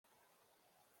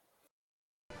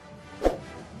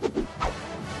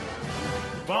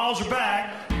Vols are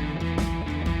back.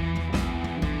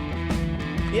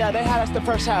 Yeah, they had us the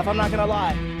first half, I'm not going to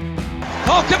lie.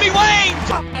 Oh, could be Wayne!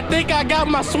 I think I got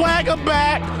my swagger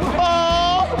back.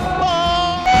 Oh!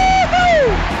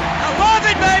 I love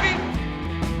it, baby!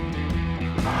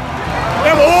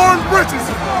 Them orange britches.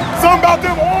 Something about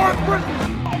them orange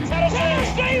britches.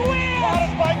 Tennessee wins! Ball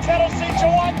is by Tennessee,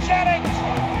 Jawan Jennings.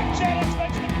 Jennings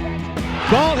makes the catch.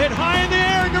 Ball hit high in the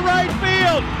air into right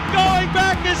field. Going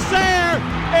back to Sayre.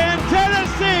 And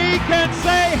Tennessee can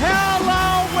say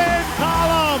hello, win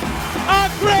column.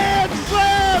 A grand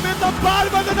slam in the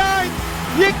bottom of the ninth.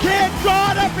 You can't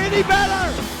draw it up any better.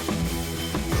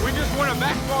 We just won a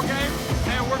basketball game,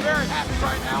 and we're very happy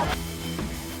right now.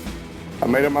 I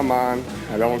made up my mind.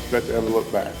 I don't expect to ever look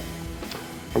back.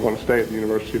 I'm going to stay at the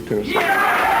University of Tennessee.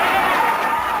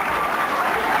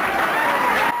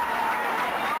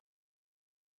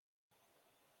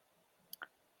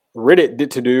 Reddit did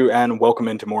to do, and welcome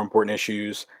into More Important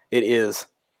Issues. It is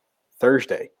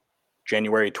Thursday,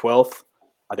 January 12th.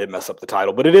 I did mess up the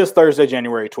title, but it is Thursday,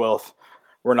 January 12th.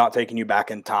 We're not taking you back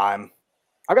in time.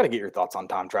 I got to get your thoughts on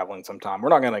time traveling sometime. We're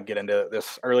not going to get into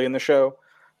this early in the show.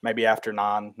 Maybe after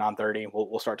 9:30,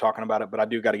 we'll start talking about it, but I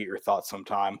do got to get your thoughts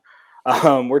sometime.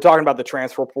 We're talking about the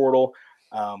transfer portal.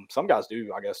 Some guys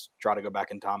do, I guess, try to go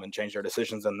back in time and change their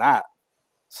decisions in that.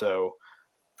 So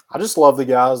I just love the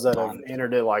guys that have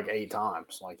entered it like 8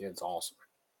 times. Like, it's awesome.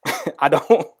 I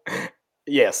don't.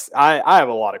 Yes, I have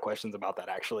a lot of questions about that,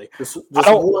 actually. Just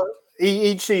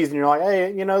each season, you're like,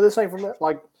 hey, this ain't from –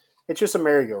 like, it's just a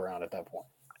merry-go-round at that point.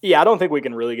 Yeah, I don't think we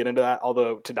can really get into that,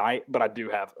 although tonight, but I do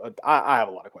have I have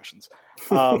a lot of questions.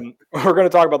 We're going to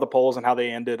talk about the polls and how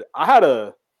they ended. I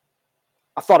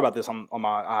thought about this on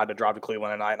my – I had to drive to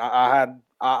Cleveland tonight, and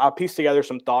I pieced together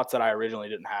some thoughts that I originally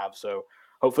didn't have, so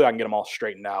hopefully I can get them all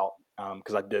straightened out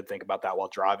because I did think about that while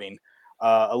driving.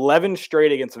 11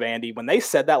 straight against Vandy. When they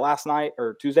said that last night,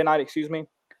 or Tuesday night, excuse me,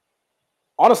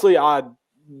 honestly, I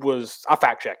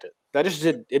fact-checked it. That just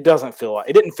it didn't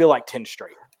feel like 10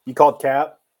 straight. You called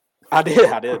cap? I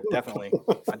did, definitely.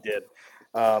 I did.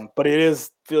 But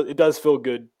it does feel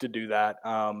good to do that.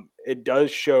 It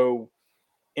does show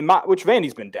which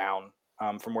Vandy's been down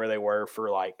from where they were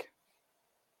for like,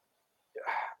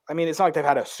 I mean, it's not like they've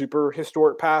had a super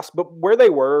historic past, but where they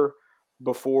were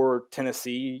before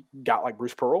Tennessee got like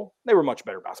Bruce Pearl, they were a much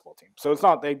better basketball team. So it's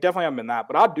not, they definitely haven't been that,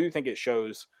 but I do think it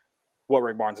shows what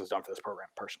Rick Barnes has done for this program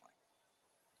personally.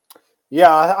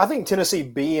 Yeah, I think Tennessee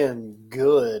being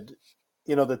good,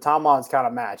 the timelines kind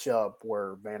of match up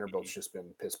where Vanderbilt's just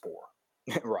been piss poor.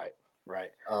 Right.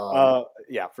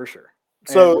 Yeah, for sure.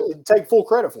 So take full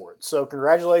credit for it. So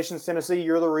congratulations, Tennessee.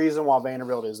 You're the reason why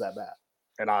Vanderbilt is that bad.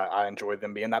 And I enjoyed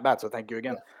them being that bad. So thank you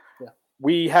again. Yeah.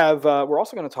 We're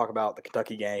also going to talk about the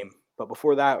Kentucky game. But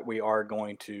before that, we are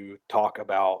going to talk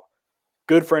about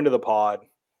good friend of the pod,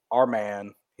 our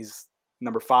man. He's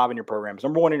number 5 in your programs,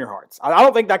 number 1 in your hearts. I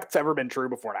don't think that's ever been true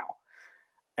before now.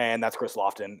 And that's Chris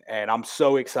Lofton. And I'm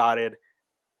so excited.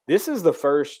 This is the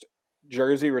first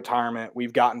jersey retirement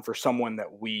we've gotten for someone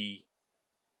that we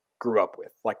grew up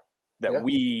with, like that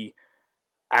we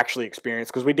actually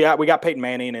experienced. Because we got Peyton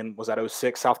Manning and was at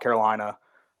 06 South Carolina,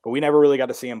 but we never really got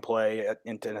to see him play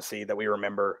in Tennessee that we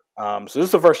remember. So this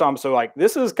is the first time. So like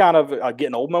this is kind of a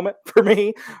getting old moment for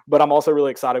me, but I'm also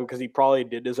really excited because he probably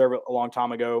did deserve it a long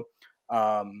time ago.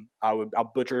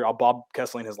 I'll Bob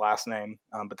Kessling his last name,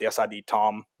 but the SID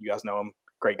Tom, you guys know him,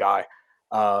 great guy.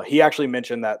 He actually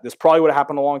mentioned that this probably would have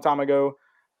happened a long time ago,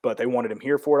 but they wanted him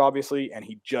here for it, obviously, and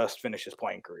he just finished his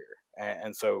playing career.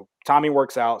 And so timing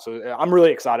works out. So I'm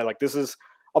really excited. Like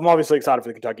I'm obviously excited for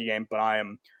the Kentucky game, but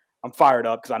I'm fired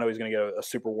up because I know he's going to get a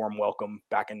super warm welcome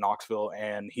back in Knoxville,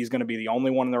 and he's going to be the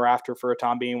only one in the rafter for a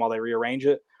time being while they rearrange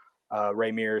it.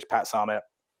 Ray Mears, Pat Summitt,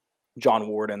 John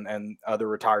Ward, and other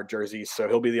retired jerseys. So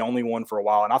he'll be the only one for a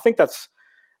while. And I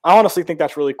honestly think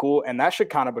that's really cool. And that should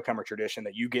kind of become a tradition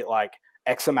that you get like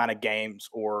X amount of games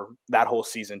or that whole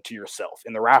season to yourself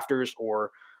in the rafters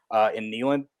or in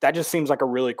Neyland. That just seems like a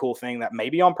really cool thing that may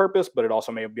be on purpose, but it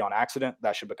also may be on accident.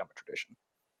 That should become a tradition.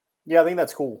 Yeah, I think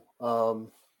that's cool.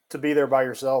 To be there by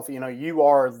yourself, you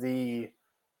are the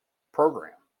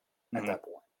program at that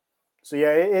point. So yeah,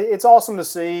 it's awesome to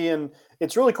see, and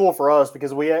it's really cool for us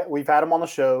because we've had him on the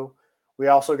show. We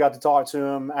also got to talk to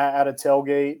him at a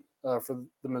tailgate for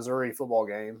the Missouri football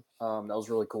game. That was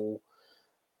really cool.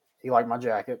 He liked my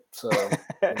jacket, so.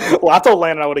 Well, I told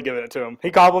Landon I would have given it to him.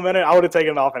 He complimented it. I would have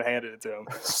taken it off and handed it to him.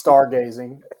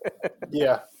 Stargazing.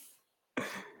 Yeah.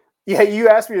 Yeah, you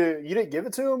asked me, you didn't give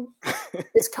it to him?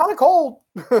 It's kind of cold.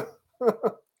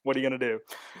 What are you going to do?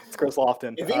 It's Chris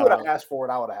Lofton. If he would have asked for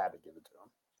it, I would have had to give it to him.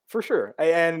 For sure.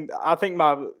 And I think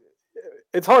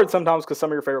it's hard sometimes because some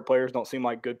of your favorite players don't seem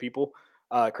like good people.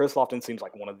 Chris Lofton seems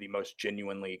like one of the most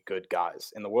genuinely good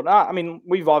guys in the world. I mean,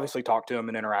 we've obviously talked to him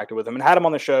and interacted with him and had him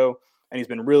on the show, and he's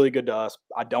been really good to us.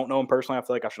 I don't know him personally. I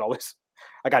feel like I should always,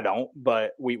 like I don't,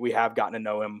 but we have gotten to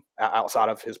know him outside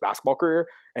of his basketball career,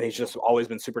 and he's just always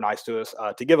been super nice to us.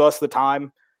 To give us the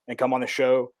time and come on the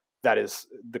show, that is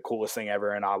the coolest thing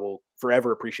ever, and I will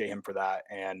forever appreciate him for that.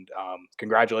 And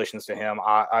congratulations to him.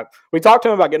 We talked to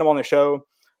him about getting him on the show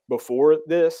before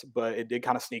this, but it did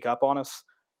kind of sneak up on us,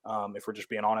 if we're just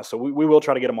being honest. So we will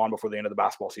try to get him on before the end of the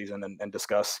basketball season and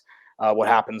discuss what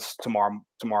happens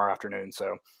tomorrow afternoon.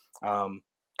 So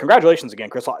congratulations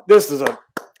again, Chris.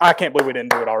 I can't believe we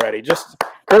didn't do it already. Just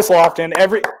Chris Lofton.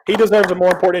 He deserves a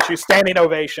more important issue. Standing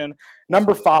ovation.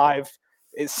 Number 5.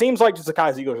 It seems like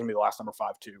Zakai Zeigler is going to be the last number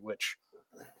 5 too, which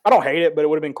I don't hate it, but it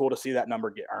would have been cool to see that number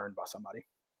get earned by somebody.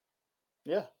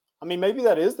 Yeah. I mean, maybe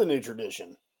that is the new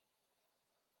tradition.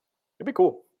 It'd be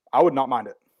cool. I would not mind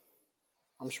it.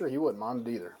 I'm sure he wouldn't mind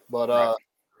it either. But Right.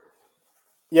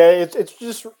 yeah,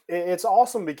 it's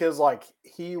awesome because like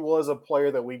he was a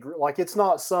player that we grew. Like it's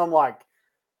not some like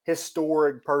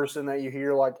historic person that you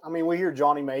hear. Like I mean, we hear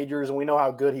Johnny Majors and we know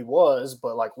how good he was,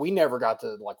 but like we never got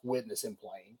to like witness him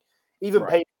playing. Even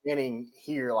Right. Peyton Manning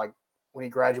here, like when he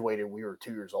graduated, we were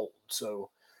 2 years old.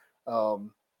 So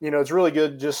it's really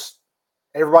good. Just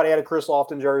everybody had a Chris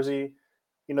Lofton jersey.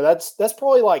 That's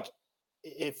probably like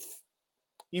if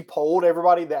you polled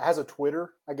everybody that has a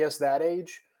Twitter, I guess that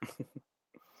age,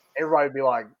 everybody would be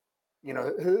like,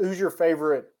 who's your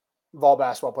favorite Vol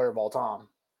basketball player of all time?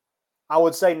 I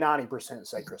would say 90%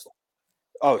 say Chris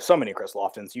Lofton. Oh, so many Chris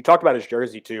Loftons. You talked about his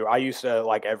jersey too. I used to,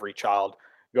 like every child,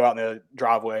 go out in the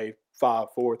driveway, 5,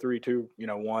 4, 3, 2,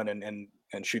 1, and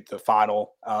shoot the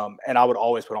final. And I would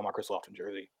always put on my Chris Lofton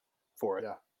jersey for it.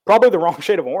 Yeah. Probably the wrong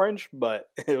shade of orange, but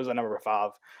it was a number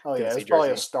 5. Oh yeah, Tennessee it's probably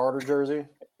jersey. a starter jersey.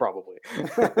 Probably.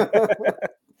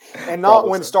 And not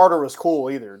Probably when so. starter was cool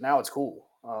either. Now it's cool.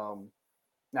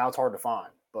 Now it's hard to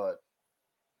find, but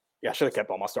Yeah, I should have kept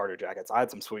all my starter jackets. I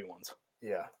had some sweet ones.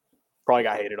 yeah. Probably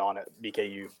got hated on at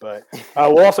BKU. But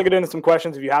we'll also get into some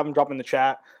questions. If you have them, drop them in the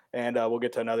chat, and we'll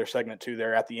get to another segment too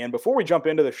there at the end. Before we jump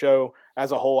into the show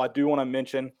as a whole, I do want to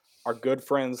mention our good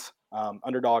friends,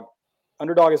 Underdog.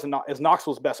 Underdog is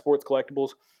Knoxville's best sports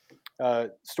collectibles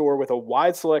store with a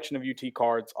wide selection of UT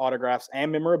cards, autographs,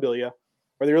 and memorabilia.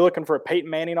 Whether you're looking for a Peyton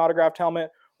Manning autographed helmet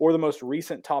or the most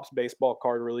recent Topps baseball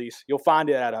card release, you'll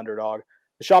find it at Underdog.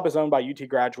 The shop is owned by UT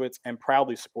graduates and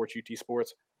proudly supports UT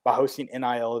sports by hosting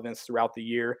NIL events throughout the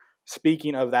year.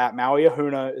 Speaking of that, Maui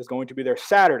Ahuna is going to be there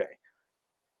Saturday.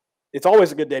 It's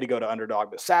always a good day to go to Underdog,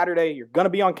 but Saturday, you're going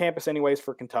to be on campus anyways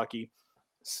for Kentucky.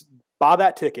 Buy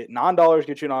that ticket. $9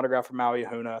 get you an autograph from Maui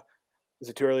Ahuna. Is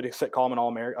it too early to call him an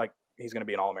All-American? Like, he's going to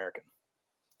be an All-American.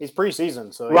 He's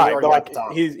preseason, so Right, already but got like the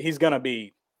top. he's going to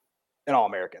be an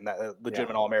All-American, that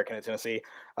legitimate All-American at Tennessee.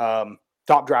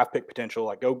 Top draft pick potential.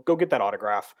 Like, go get that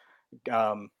autograph.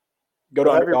 Go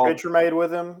to Have your Underdog. picture made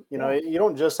with him. You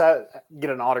don't just get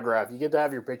an autograph. You get to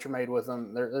have your picture made with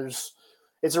him.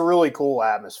 It's a really cool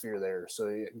atmosphere there.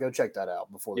 So go check that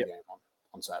out before the game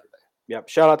on Saturday. Yep.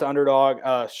 Shout out to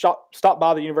Underdog. Stop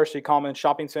by the University Commons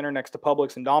Shopping Center next to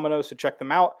Publix and Domino's to check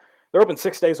them out. They're open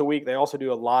 6 days a week. They also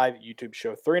do a live YouTube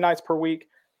show 3 nights per week,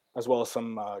 as well as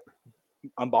some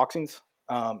unboxings.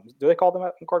 Do they call them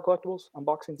at Card Collectibles?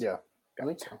 Unboxings? Yeah, I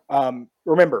think so.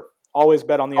 Remember, always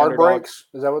bet on the Card Underdog. breaks?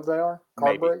 Is that what they are?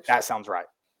 Card Maybe. breaks? That sounds right.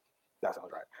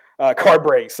 Card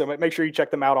breaks. So make sure you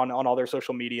check them out on all their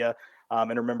social media.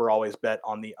 And remember, always bet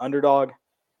on the Underdog.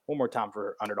 One more time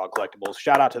for Underdog Collectibles.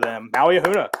 Shout out to them. Maui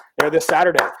Ahuna. They're this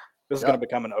Saturday. This is going to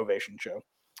become an ovation show.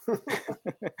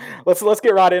 Let's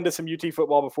get right into some UT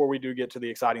football before we do get to the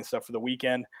exciting stuff for the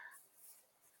weekend.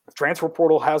 The transfer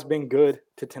portal has been good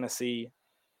to Tennessee.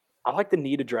 I like the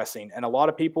need addressing, and a lot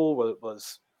of people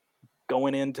was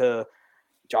going into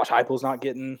Josh Heupel's not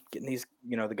getting these,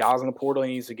 the guys in the portal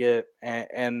he needs to get,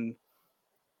 and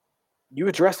you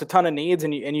addressed a ton of needs,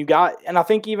 and you got, and I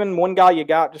think even one guy you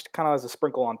got just kind of as a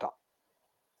sprinkle on top.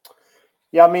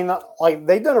 Yeah, I mean, like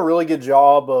they've done a really good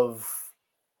job of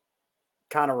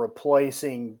kind of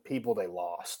replacing people they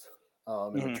lost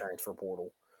in the transfer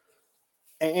portal.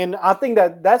 And I think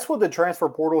that's what the transfer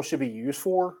portal should be used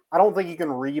for. I don't think you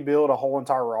can rebuild a whole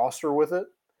entire roster with it.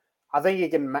 I think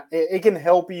it can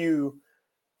help you,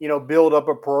 build up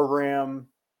a program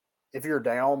if you're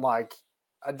down. Like,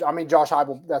 I mean, Josh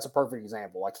Heupel, that's a perfect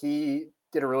example. Like, he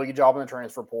did a really good job in the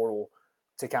transfer portal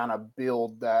to kind of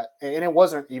build that. And it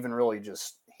wasn't even really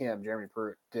just him. Jeremy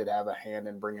Pruitt did have a hand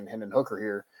in bringing Hendon Hooker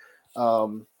here.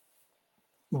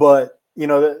 But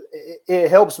it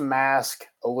helps mask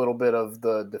a little bit of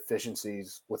the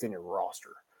deficiencies within your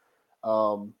roster.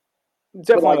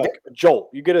 Definitely like a jolt.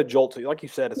 You get a jolt. Like you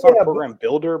said, it's not a program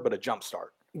builder, but a jump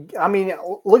start. I mean,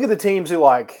 look at the teams who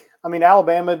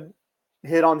Alabama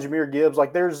hit on Jahmyr Gibbs.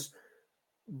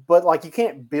 But you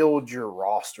can't build your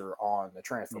roster on the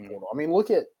transfer portal. I mean, look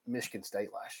at Michigan State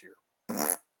last year.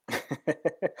 A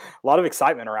lot of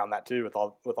excitement around that too, with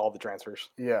all the transfers.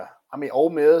 Yeah, I mean, Ole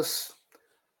Miss.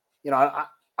 I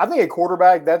think a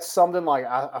quarterback, that's something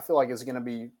I feel like is going to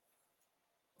be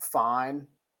fine.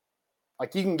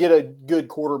 You can get a good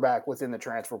quarterback within the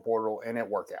transfer portal and it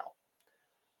work out.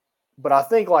 But I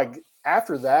think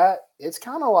after that, it's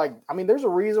kind of there's a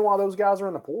reason why those guys are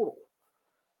in the portal.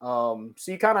 So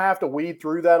you kind of have to weed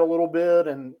through that a little bit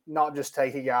and not just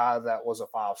take a guy that was a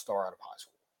 5-star out of high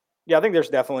school. Yeah, I think there's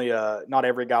definitely not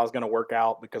every guy's going to work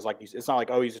out because it's not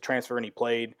he's a transfer and he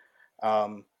played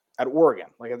at Oregon.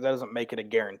 That doesn't make it a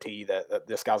guarantee that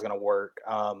this guy's going to work.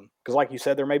 Because like you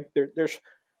said,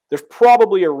 there's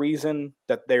probably a reason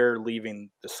that they're leaving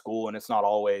the school, and it's not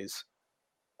always.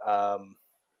 I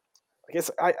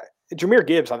guess Jahmyr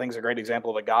Gibbs, I think, is a great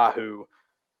example of a guy who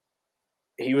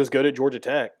he was good at Georgia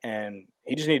Tech, and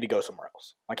he just needed to go somewhere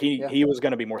else. He was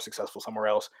going to be more successful somewhere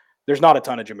else. There's not a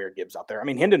ton of Jahmyr Gibbs out there. I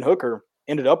mean, Hendon Hooker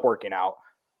ended up working out.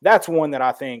 That's one that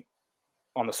I think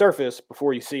on the surface,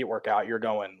 before you see it work out, you're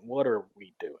going, what are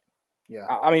we doing? Yeah.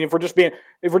 I mean, if we're just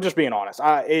being honest,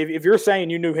 if you're saying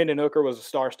you knew Hendon Hooker was a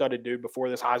star-studded dude before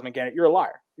this Heisman candidate, you're a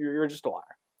liar. You're just a liar.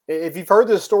 If you've heard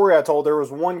this story I told, there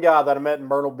was one guy that I met in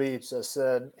Myrtle Beach that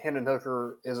said Hendon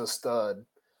Hooker is a stud.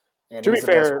 And he's the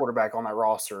best quarterback on that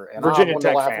roster. And Virginia I wanted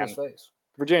Tech to laugh fan. in his face.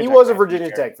 Virginia he Tech was a fan,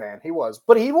 Virginia Tech fan. He was.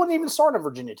 But he wasn't even starting at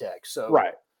Virginia Tech. So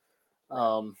right.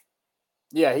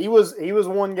 Yeah, he was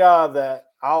one guy that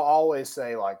I'll always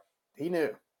say he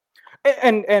knew.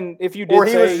 And if you did or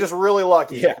he was just really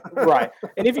lucky. Yeah, right.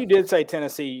 And if you did say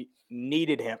Tennessee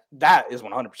needed him, that is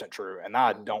 100% true, and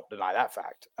I don't deny that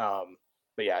fact.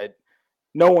 But yeah,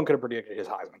 no one could have predicted his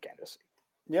Heisman candidacy.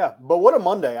 Yeah, but what a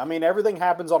Monday. I mean, everything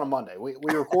happens on a Monday. We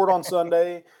record on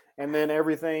Sunday, and then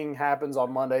everything happens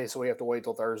on Monday, so we have to wait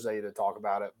till Thursday to talk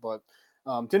about it. But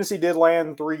Tennessee did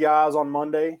land 3 guys on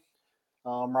Monday,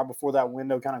 right before that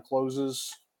window kind of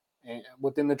closes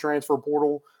within the transfer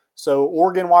portal. So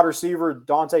Oregon wide receiver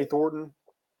Dante Thornton.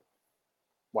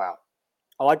 Wow.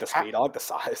 I like the speed. I like the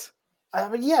size. I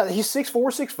mean, yeah, he's 6'4",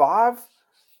 6'5",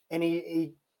 and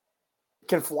he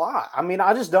can fly. I mean,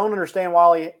 I just don't understand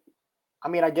why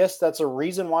I guess that's a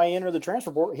reason why he entered the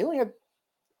transfer portal. He only had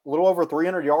a little over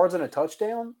 300 yards and a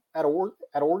touchdown at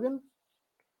Oregon.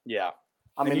 Yeah.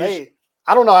 I mean,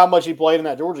 I don't know how much he played in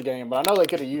that Georgia game, but I know they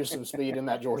could have used some speed in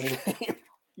that Georgia game.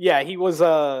 Yeah, he was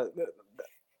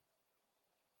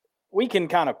we can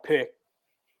kind of pick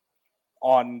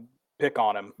on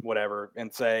him, whatever,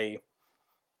 and say,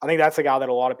 I think that's a guy that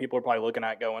a lot of people are probably looking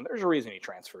at going, there's a reason he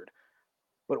transferred.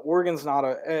 But Oregon's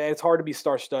it's hard to be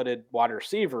star-studded wide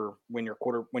receiver when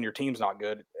your team's not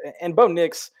good. And Bo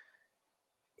Nix,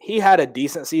 he had a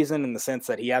decent season in the sense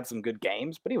that he had some good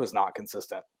games, but he was not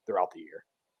consistent throughout the year.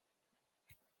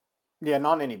 Yeah,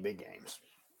 not any big games.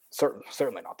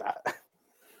 Certainly not that.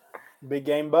 Big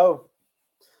game Bo.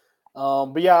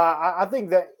 But yeah, I think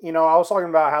that, I was talking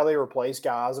about how they replace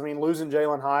guys. I mean, losing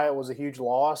Jalen Hyatt was a huge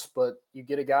loss, but you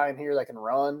get a guy in here that can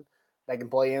run, that can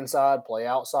play inside, play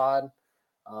outside.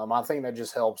 I think that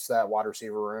just helps that wide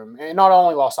receiver room. And not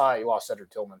only lost Hyatt, you lost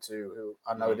Cedric Tillman too, who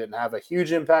I know didn't have a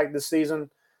huge impact this season.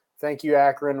 Thank you,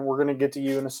 Akron. We're going to get to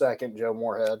you in a second, Joe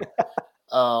Moorhead.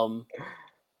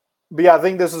 But yeah, I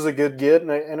think this is a good get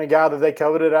and a guy that they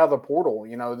coveted out of the portal.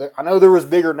 I know there was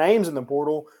bigger names in the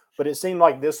portal, but it seemed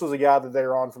like this was a guy that they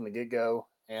were on from the get-go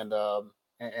and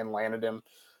landed him.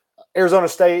 Arizona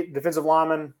State defensive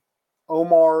lineman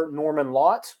Omar Norman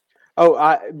Lott.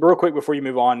 Oh, real quick before you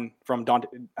move on from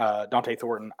Dante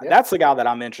Thornton, That's the guy that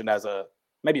I mentioned as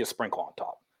maybe a sprinkle on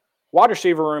top. Wide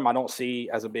receiver room, I don't see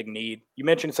as a big need. You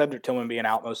mentioned Cedric Tillman being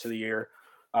out most of the year.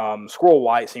 Squirrel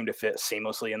White seemed to fit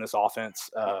seamlessly in this offense.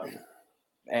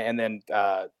 And then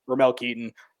Ramel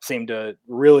Keaton seemed to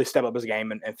really step up his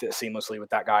game and fit seamlessly with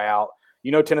that guy out.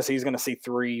 Tennessee is going to see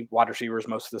 3 wide receivers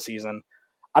most of the season.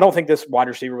 I don't think this wide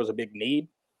receiver was a big need,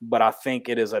 but I think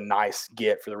it is a nice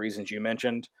get for the reasons you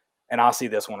mentioned. And I see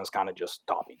this one as kind of just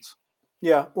toppings.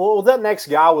 Yeah. Well, that next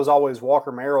guy was always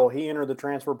Walker Merrill. He entered the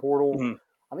transfer portal. Mm-hmm.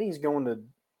 I think he's going to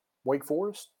Wake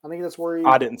Forest. I think that's where he –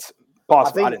 I didn't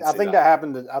possibly. I think that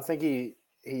happened. I think he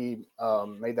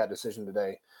made that decision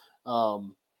today. But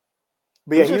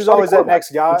yeah, he was always that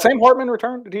next guy. Did Sam Hartman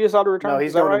return? Did he decide to return? No,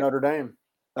 he's going to Notre Dame.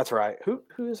 That's right. Who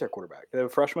is their quarterback? The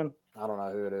freshman? I don't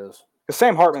know who it is. Because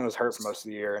Sam Hartman was hurt for most of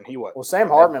the year, and he was. Well, Sam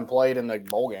Hartman played in the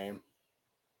bowl game.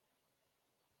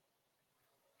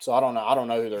 So I don't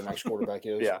know who their next quarterback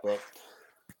is. Yeah.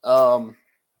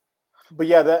 But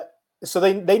yeah, so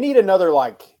they need another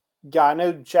like guy. I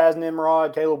know Chaz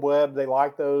Nimrod, Caleb Webb, they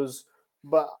like those,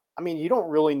 but I mean, you don't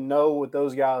really know what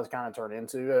those guys kind of turn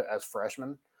into as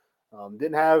freshmen.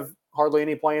 Didn't have hardly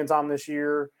any playing time this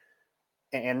year.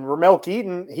 And Ramel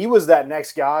Keaton, he was that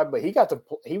next guy, but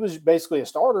he was basically a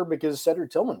starter because Cedric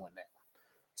Tillman went down.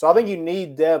 So I think you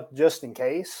need depth just in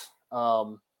case.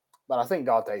 But I think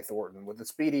Dante Thornton, with the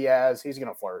speed he has, he's going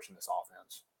to flourish in this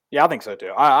offense. Yeah, I think so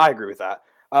too. I agree with that.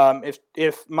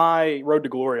 If my road to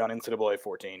glory on NCAA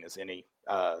 14 is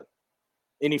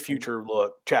any future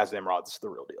look, Chaz Nimrod's the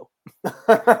real deal.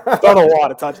 Thrown a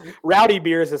lot of touchdowns. Rowdy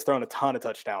Beers has thrown a ton of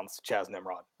touchdowns to Chaz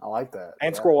Nimrod. I like that.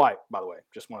 And Squirrel White, by the way.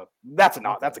 That's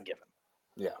a given.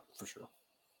 Yeah, for sure.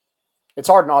 It's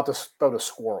hard not to throw to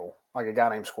Squirrel, like a guy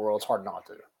named Squirrel. It's hard not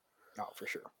to. Oh, for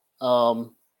sure.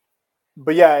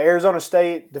 But yeah, Arizona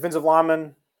State defensive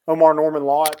lineman Omar Norman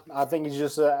Lott. I think he's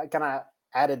just a kind of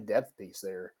added depth piece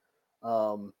there.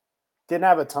 Didn't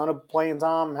have a ton of playing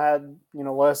time. Had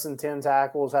less than 10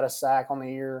 tackles. Had a sack on the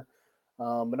year,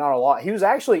 but not a lot. He was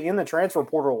actually in the transfer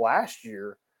portal last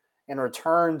year and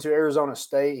returned to Arizona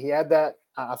State. He had that.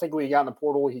 I think when he got in the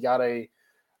portal, he got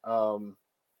from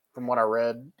what I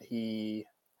read, he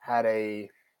had a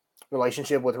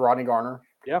relationship with Rodney Garner.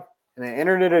 Yeah, and then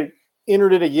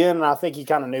entered it again, and I think he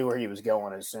kind of knew where he was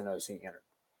going as soon as he entered.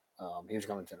 He was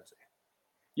going to Tennessee.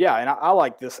 Yeah, and I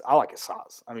like this. I like his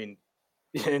size. I mean,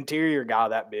 interior guy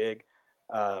that big,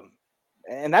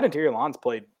 and that interior line's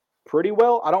played pretty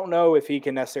well. I don't know if he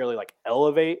can necessarily like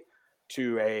elevate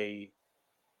to a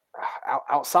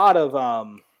outside of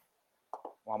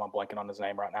why am I blanking on his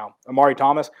name right now? Amari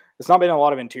Thomas. It's not been a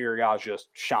lot of interior guys just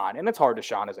shine, and it's hard to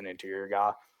shine as an interior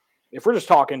guy. If we're just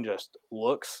talking just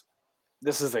looks,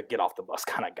 this is a get off the bus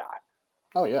kind of guy.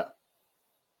 Oh yeah,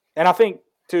 and I think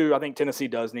Tennessee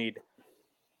does need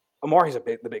Amari's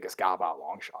the biggest guy by a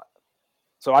long shot.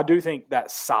 So I do think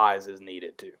that size is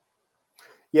needed too.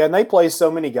 Yeah, and they play so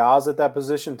many guys at that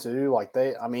position too. Like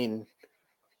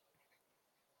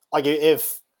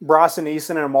if Bryson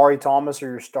Eason and Amari Thomas are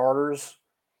your starters,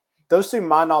 those two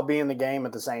might not be in the game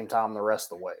at the same time the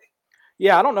rest of the way.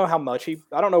 Yeah, I don't know how much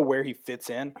I don't know where he fits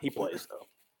in. He plays though.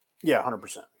 Yeah,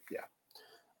 100%. Yeah.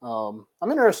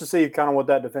 I'm interested to see kind of what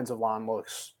that defensive line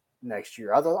looks next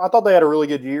year. I thought they had a really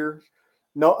good year.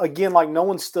 No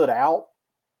one stood out,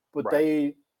 but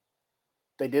right.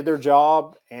 they did their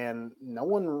job, and no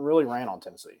one really ran on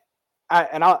Tennessee.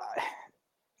 No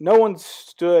one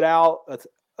stood out,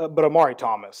 but Amari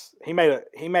Thomas, he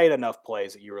made enough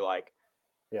plays that you were like,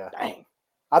 yeah, dang.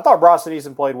 I thought Bryson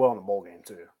Eason played well in the bowl game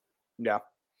too. Yeah,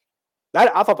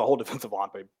 I thought the whole defensive line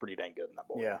played pretty dang good in that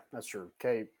bowl. Yeah, that's true.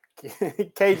 K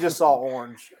just saw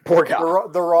orange. Poor guy.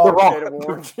 The wrong shade of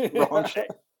orange. Wrong shade.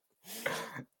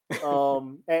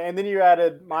 And then you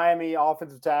added Miami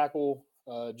offensive tackle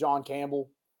John Campbell,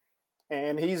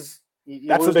 and that's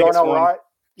the biggest one. Right.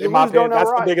 In my opinion, that's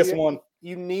the biggest one.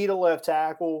 You need a left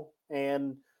tackle,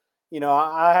 and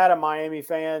I had a Miami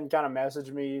fan kind of message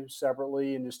me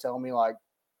separately and just tell me like,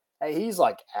 "Hey, he's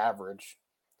like average.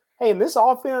 Hey, in this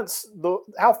offense,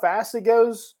 how fast it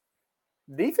goes,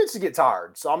 defenses get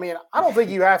tired. So I mean, I don't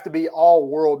think you have to be all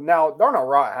world. Now, Darnell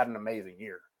Wright had an amazing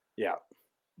year. Yeah,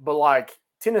 but like."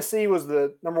 Tennessee was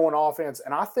the number one offense,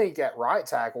 and I think at right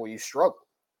tackle you struggle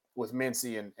with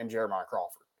Mincy and Jeremiah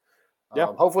Crawford. Yeah.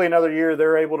 Hopefully another year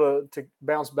they're able to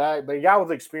bounce back. But a guy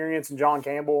with experience in John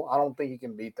Campbell, I don't think he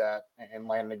can beat that and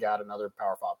land a guy at another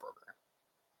Power 5 program.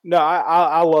 No,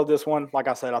 I love this one. Like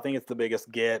I said, I think it's the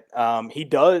biggest get. He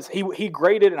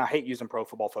graded, and I hate using Pro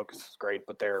Football Focus. It's great,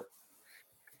 but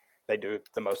they do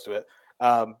the most of it.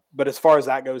 But as far as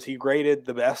that goes, he graded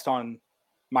the best on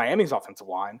Miami's offensive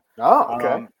line. Oh,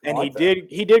 okay. And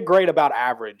he did great about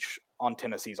average on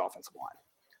Tennessee's offensive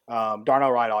line.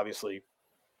 Darnell Wright obviously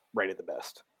rated the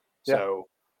best. Yeah. So,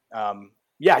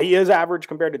 he is average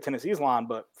compared to Tennessee's line,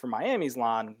 but for Miami's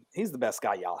line, he's the best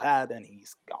guy y'all had, and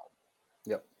he's gone.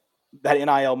 Yep. That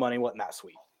NIL money wasn't that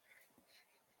sweet.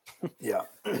 Yeah.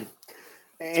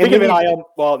 Speaking of NIL,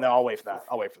 well, no, I'll wait for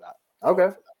that. Okay.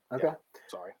 Yeah,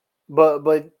 sorry.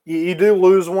 But you do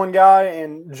lose one guy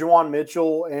in Juwan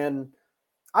Mitchell, and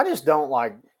I just don't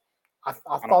like – I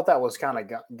thought that was kind of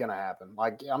going to happen.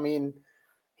 Like, I mean,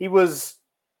 he was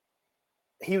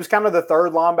kind of the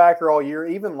third linebacker all year,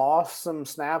 even lost some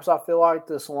snaps, I feel like,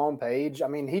 to Salome Page. I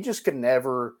mean, he just could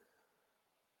never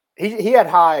 – he had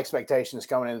high expectations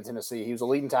coming into Tennessee. He was a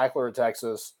leading tackler at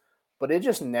Texas, but it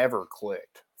just never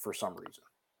clicked for some reason.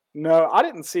 No, I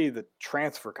didn't see the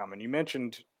transfer coming. You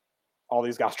mentioned all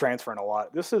these guys transferring a lot.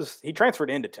 He transferred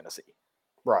into Tennessee.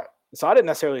 Right. So I didn't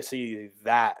necessarily see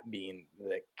that being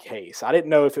the case. I didn't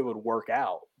know if it would work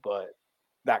out, but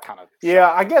that kind of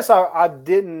I guess I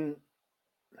didn't.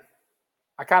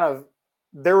 I kind of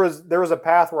there was a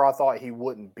path where I thought he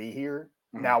wouldn't be here.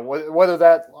 Mhm. Now whether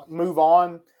that move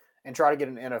on and try to get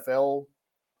an NFL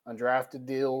undrafted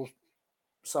deal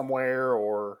somewhere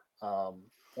or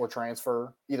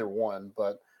transfer, either one,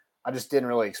 but I just didn't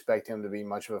really expect him to be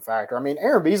much of a factor. I mean,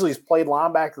 Aaron Beasley's played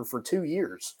linebacker for 2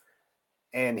 years,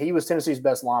 and he was Tennessee's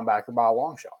best linebacker by a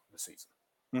long shot this season.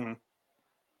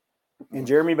 Mm-hmm. And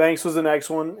Jeremy Banks was the next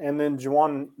one, and then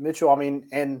Juwan Mitchell. I mean,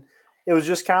 and it was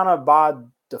just kind of by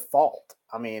default.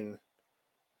 I mean,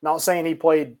 not saying he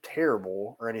played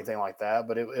terrible or anything like that,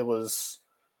 but it was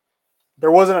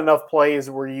there wasn't enough plays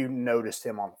where you noticed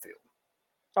him on the field.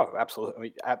 Oh,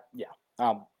 absolutely. Yeah.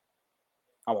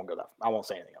 I won't go that. I won't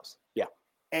say anything else. Yeah.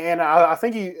 And I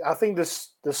think this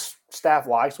staff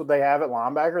likes what they have at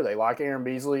linebacker. They like Aaron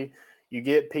Beasley. You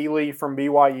get Peely from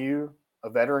BYU, a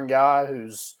veteran guy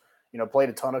who's played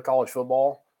a ton of college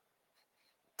football,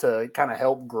 to kind of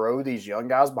help grow these young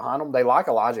guys behind them. They like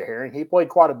Elijah Herring. He played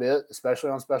quite a bit, especially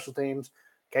on special teams.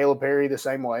 Caleb Perry the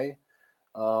same way.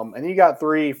 And you got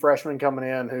 3 freshmen coming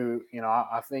in who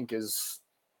I think is.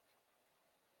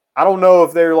 I don't know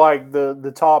if they're like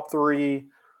the top 3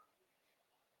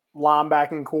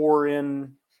 linebacking core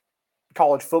in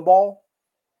college football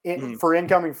for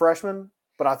incoming freshmen,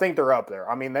 but I think they're up there.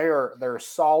 I mean, they're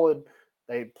solid.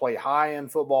 They play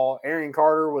high-end football. Arian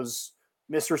Carter was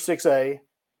Mr. 6A,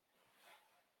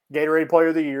 Gatorade Player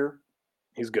of the Year.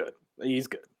 He's good. He's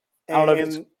good. I don't know if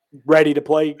he's ready to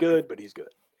play good, but he's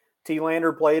good. T.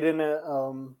 Lander played in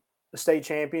a state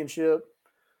championship.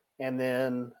 And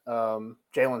then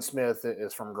Jalen Smith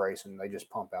is from Grayson. They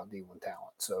just pump out D1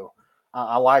 talent. So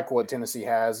I like what Tennessee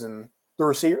has, and the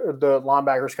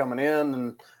linebackers coming in.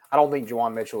 And I don't think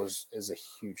Juwan Mitchell is a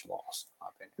huge loss, in my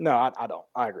opinion. No, I don't.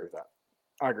 I agree with that.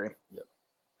 I agree. Yep.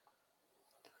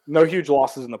 No huge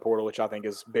losses in the portal, which I think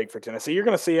is big for Tennessee. You're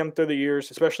going to see them through the years,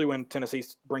 especially when Tennessee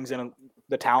brings in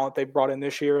the talent they've brought in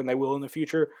this year, and they will in the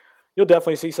future. You'll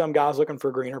definitely see some guys looking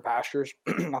for greener pastures.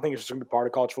 I think it's just going to be part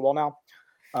of college football now.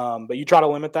 But you try to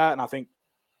limit that, and I think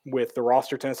with the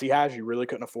roster Tennessee has, you really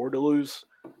couldn't afford to lose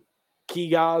key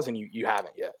guys, and you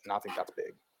haven't yet, and I think that's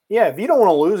big. Yeah, if you don't want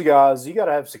to lose guys, you got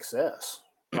to have success,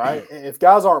 right? If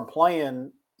guys aren't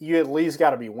playing, you at least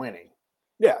got to be winning.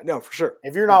 Yeah, no, for sure.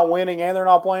 If you're not winning and they're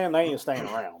not playing, they ain't staying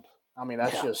around. I mean,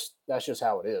 that's just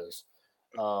how it is.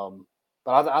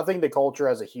 But I think the culture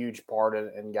has a huge part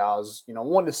in guys,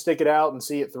 wanting to stick it out and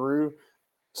see it through.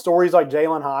 Stories like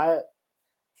Jalen Hyatt,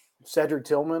 Cedric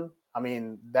Tillman, I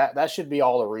mean, that should be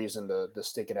all the reason to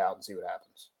stick it out and see what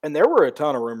happens. And there were a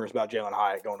ton of rumors about Jalen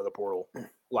Hyatt going to the portal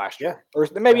last year. Or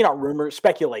maybe not rumors,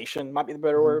 speculation might be the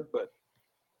better word, but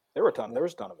there was a ton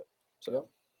of it. So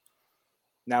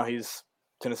now he's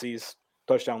Tennessee's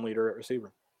touchdown leader at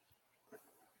receiver.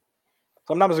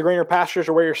 Sometimes the greener pastures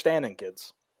are where you're standing,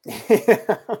 kids.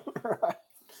 Right.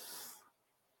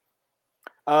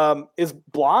 Is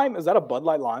Blime, is that a Bud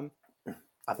Light lime?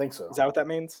 I think so. Is that what that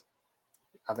means?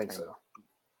 I think so.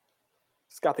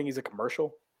 This guy think he's a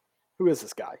commercial? Who is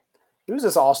this guy? Who's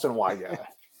this Austin White guy?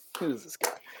 Who is this guy?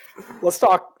 Let's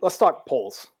talk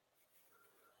polls.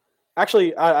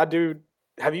 Actually, I do.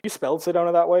 Have you spelled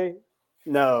Sedona that way?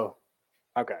 No.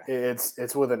 Okay.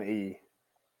 It's with an E.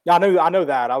 Yeah, I know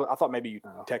that. I thought maybe you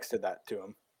texted that to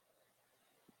him.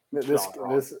 This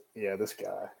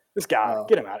guy. This guy,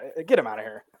 get him out of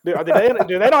here. Do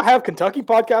they not have Kentucky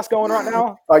podcast going right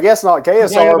now? I guess not.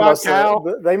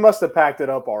 KSR must have packed it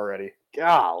up already.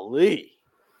 Golly,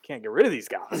 can't get rid of these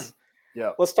guys.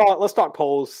 Yeah. Let's talk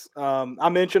polls. I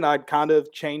mentioned I kind of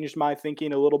changed my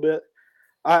thinking a little bit.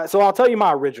 So I'll tell you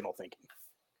my original thinking.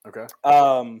 Okay.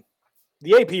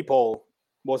 The AP poll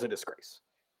was a disgrace.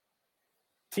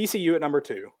 TCU at number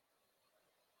 2.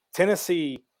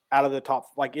 Tennessee out of the top,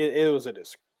 it was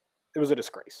a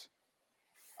disgrace.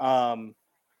 Not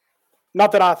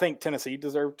that I think Tennessee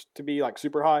deserved to be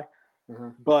super high,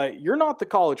 but you're not the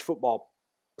college football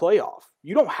playoff.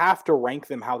 You don't have to rank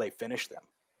them how they finish them.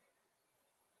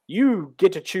 You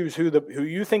get to choose who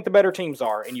you think the better teams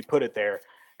are, and you put it there.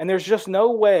 And there's just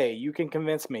no way you can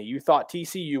convince me you thought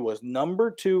TCU was number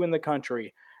 2 in the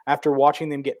country after watching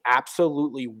them get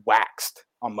absolutely waxed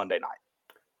on Monday night.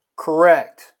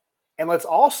 Correct. And let's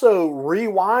also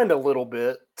rewind a little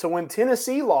bit to when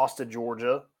Tennessee lost to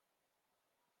Georgia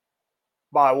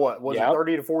by what? Was it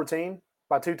 30-14?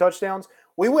 By 2 touchdowns?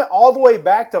 We went all the way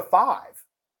back to 5.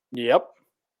 Yep.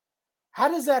 How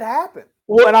does that happen?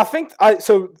 Well, and I think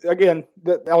so again,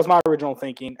 that was my original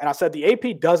thinking. And I said the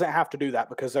AP doesn't have to do that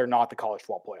because they're not the college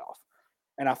football playoff.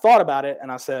 And I thought about it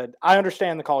and I said, I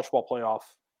understand the college football playoff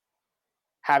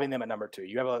having them at number 2.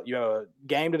 You have a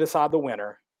game to decide the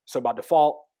winner. So by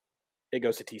default, it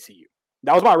goes to TCU.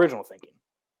 That was my original thinking.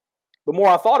 The more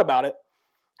I thought about it,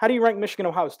 how do you rank Michigan,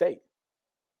 Ohio State?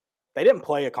 They didn't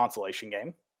play a consolation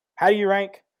game. How do you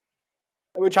rank?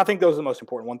 Which I think those are the most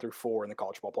important, 1 through 4 in the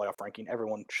college football playoff ranking.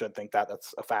 Everyone should think that.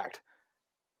 That's a fact.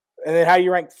 And then how do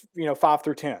you rank, 5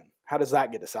 through 10? How does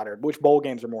that get decided? Which bowl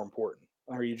games are more important?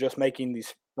 Are you just making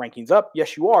these rankings up?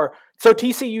 Yes, you are. So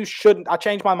TCU shouldn't. I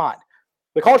changed my mind.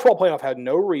 The college football playoff had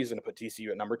no reason to put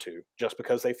TCU at number 2 just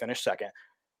because they finished second,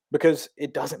 because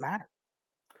it doesn't matter.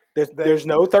 There's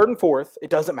no 3rd and 4th. It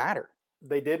doesn't matter.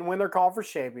 They didn't win their conference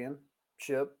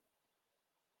championship.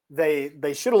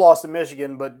 They should have lost to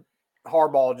Michigan, but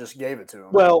Harbaugh just gave it to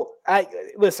them. Well, I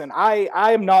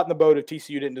am not in the boat of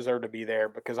TCU didn't deserve to be there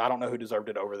because I don't know who deserved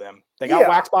it over them. They got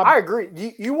waxed by. I agree.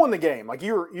 You won the game. Like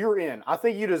you're in. I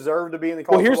think you deserve to be in the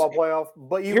college football playoff.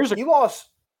 But you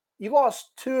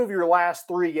lost 2 of your last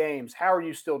 3 games. How are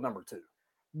you still number 2?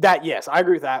 Yes, I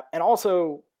agree with that. And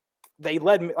also, they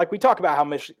led, like we talk about how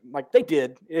Michigan, like they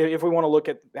did. If we want to look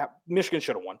at that, Michigan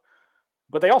should have won,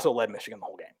 but they also led Michigan the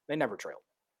whole game. They never trailed.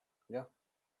 Yeah.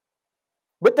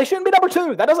 But they shouldn't be number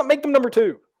 2. That doesn't make them number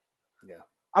 2. Yeah.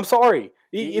 I'm sorry.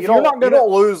 You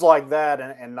don't lose like that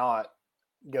and not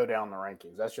go down the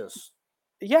rankings. That's just.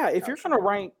 Yeah. If you're going to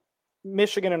rank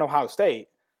Michigan and Ohio State,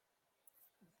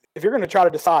 if you're going to try to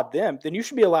decide them, then you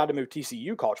should be allowed to move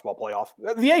TCU college football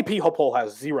playoff. The AP poll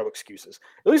has 0 excuses.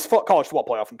 At least college football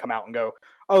playoff can come out and go,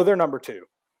 oh, they're number 2.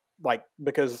 Like,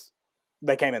 because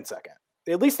they came in second.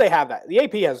 At least they have that. The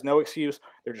AP has no excuse.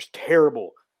 They're just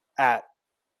terrible at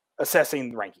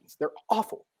assessing the rankings. They're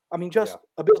awful. I mean, just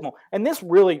abysmal. And this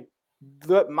really,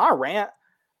 my rant,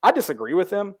 I disagree with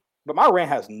them, but my rant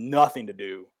has nothing to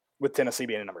do with Tennessee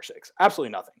being number 6.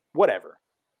 Absolutely nothing. Whatever.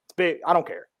 It's big. I don't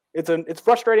care. It's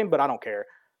frustrating, but I don't care.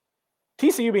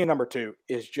 TCU being number 2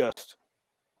 is just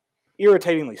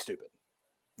irritatingly stupid.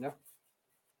 Yeah.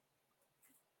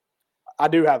 I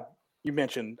do have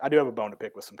a bone to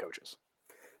pick with some coaches.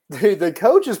 Dude, the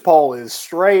coaches poll is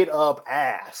straight up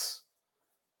ass.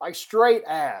 Like straight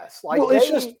ass. Like well,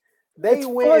 they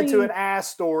went into an ass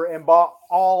store and bought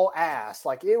all ass.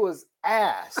 Like it was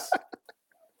ass.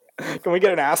 Can we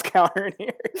get an ass counter in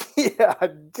here? Yeah,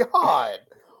 God.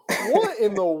 What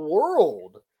in the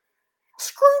world?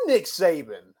 Screw Nick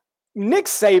Saban. Nick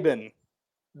Saban.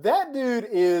 That dude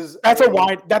is that's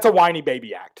a whiny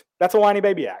baby act. That's a whiny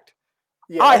baby act.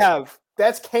 Yeah,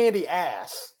 that's candy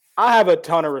ass. I have a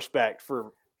ton of respect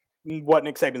for what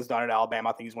Nick Saban's done at Alabama.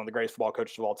 I think he's one of the greatest football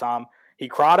coaches of all time. He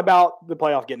cried about the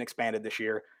playoff getting expanded this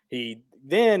year. He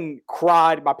then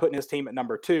cried by putting his team at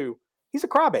number 2. He's a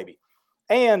crybaby.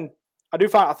 And I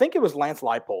think it was Lance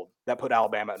Leipold that put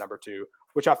Alabama at number 2,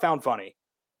 which I found funny.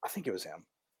 I think it was him.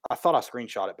 I thought I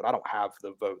screenshot it, but I don't have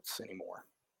the votes anymore.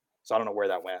 So I don't know where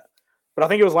that went. But I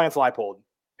think it was Lance Leipold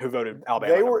who voted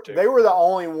Alabama at number 2. They were the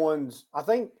only ones. I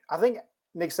think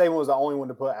Nick Saban was the only one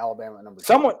to put Alabama at number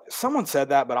 2. Someone said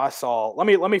that, but I saw. Let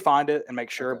me find it and make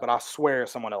sure. Okay. But I swear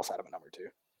someone else had him at number 2.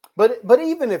 But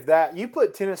even if that, you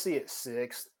put Tennessee at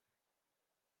 6th.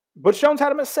 Butch Jones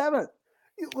had him at 7th.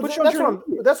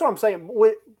 That's what I'm saying.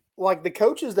 Like the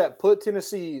coaches that put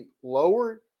Tennessee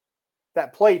lower,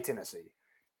 that played Tennessee.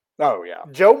 Oh yeah,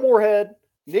 Joe Moorhead,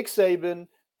 Nick Saban,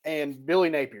 and Billy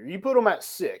Napier. You put them at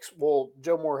 6. Well,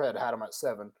 Joe Moorhead had them at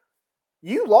 7.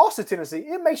 You lost to Tennessee.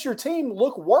 It makes your team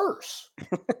look worse.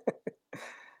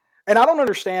 And I don't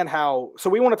understand how. So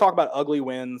we want to talk about ugly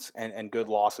wins and good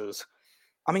losses.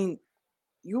 I mean,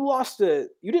 you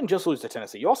didn't just lose to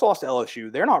Tennessee. You also lost to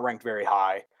LSU. They're not ranked very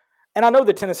high. And I know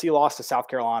the Tennessee loss to South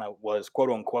Carolina was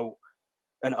quote unquote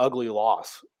an ugly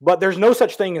loss, but there's no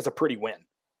such thing as a pretty win.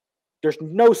 There's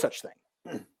no such thing.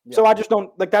 Yeah. So I just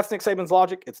don't like that's Nick Saban's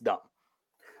logic. It's dumb.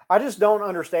 I just don't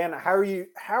understand how are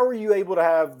you able to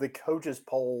have the coaches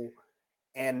poll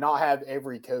and not have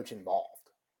every coach involved?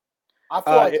 I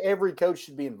feel like every coach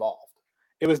should be involved.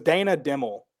 It was Dana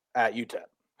Dimmel at UTEP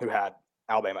who had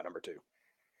Alabama at number 2.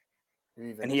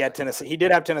 And he had Tennessee. He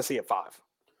did have Tennessee at 5.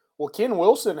 Well, Ken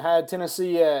Wilson had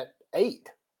Tennessee at 8.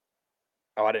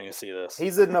 Oh, I didn't even see this.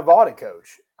 He's a Nevada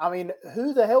coach. I mean,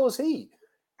 who the hell is he?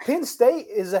 Penn State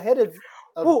is ahead of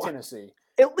Tennessee.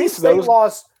 At least Penn State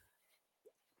lost.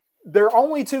 There are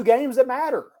only 2 games that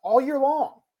matter all year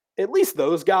long. At least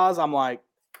those guys, I'm like,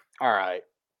 all right,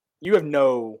 you have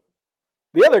no.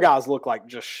 The other guys look like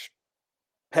just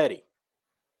petty.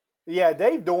 Yeah,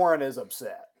 Dave Doeren is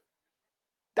upset.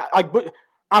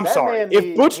 I'm sorry.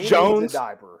 If Butch Jones,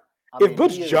 If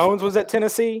Butch Jones was at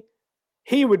Tennessee,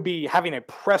 he would be having a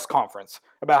press conference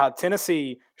about how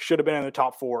Tennessee should have been in the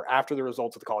top 4 after the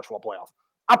results of the college football playoff.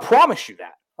 I promise you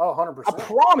that. Oh, 100%. I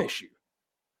promise you.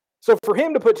 So for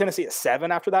him to put Tennessee at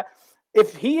 7 after that,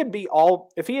 if he had beat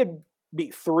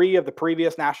 3 of the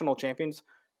previous national champions,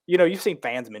 you know, you've seen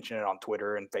fans mention it on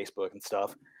Twitter and Facebook and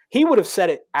stuff. He would have said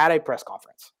it at a press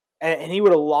conference, and he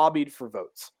would have lobbied for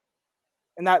votes.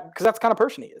 And because that's the kind of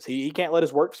person he is. He can't let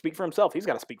his work speak for himself. He's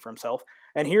got to speak for himself.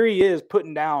 And here he is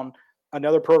putting down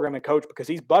another program and coach because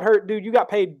he's butthurt. Dude, you got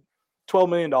paid $12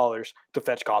 million to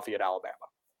fetch coffee at Alabama.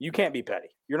 You can't be petty.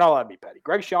 You're not allowed to be petty.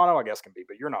 Greg Schiano, I guess, can be,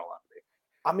 but you're not allowed to be.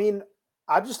 I mean,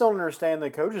 I just don't understand the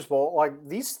coaches bowl. Like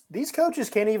these coaches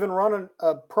can't even run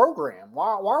a program.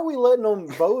 Why are we letting them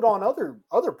vote on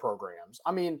other programs?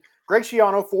 I mean, Greg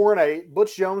Schiano 4-8,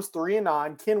 Butch Jones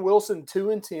 3-9, Ken Wilson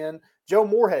 2-10, Joe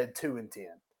Moorhead 2-10. I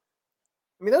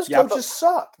mean, those coaches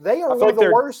suck. They are one of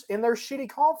the worst in their shitty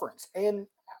conference. And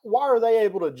why are they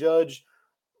able to judge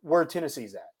where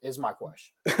Tennessee's at? Is my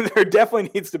question. There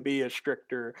definitely needs to be a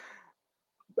stricter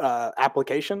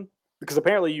application because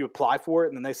apparently you apply for it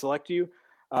and then they select you.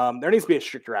 There needs to be a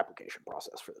stricter application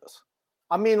process for this.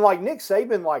 I mean, like Nick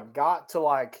Saban, got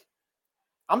to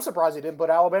I'm surprised he didn't put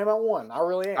Alabama at 1. I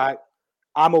really am.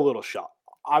 I'm a little shocked.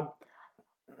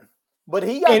 But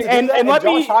he got to do that, and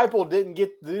Josh Heupel didn't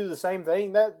get to do the same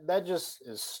thing. That just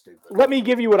is stupid. Let me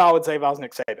give you what I would say if I was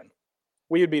Nick Saban.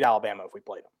 We would beat Alabama if we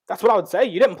played them. That's what I would say.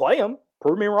 You didn't play them.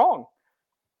 Prove me wrong.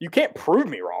 You can't prove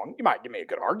me wrong. You might give me a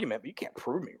good argument, but you can't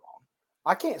prove me wrong.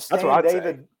 I can't stand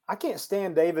David. I can't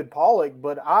stand David Pollock,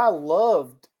 but I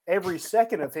loved every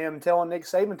second of him telling Nick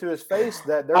Saban to his face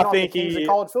that they're not the kings of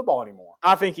college football anymore.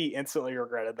 I think he instantly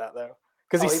regretted that though,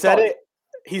 because he said it.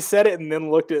 He said it and then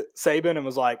looked at Saban and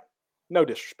was like, "No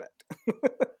disrespect."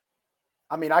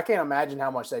 I mean, I can't imagine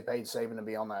how much they paid Saban to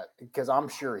be on that because I'm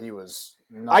sure he was.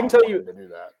 I can tell you, to do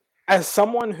that as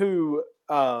someone who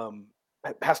whose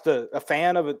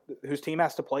team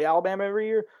has to play Alabama every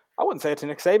year. I wouldn't say it to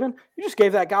Nick Saban. You just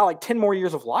gave that guy 10 more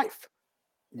years of life.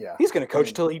 Yeah, he's going to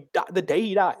coach till the day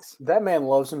he dies. That man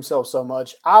loves himself so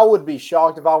much. I would be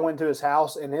shocked if I went to his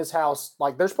house and his house,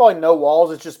 there's probably no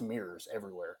walls. It's just mirrors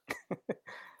everywhere.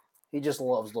 He just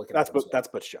loves looking at himself. That's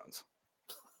Butch Jones.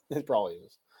 It probably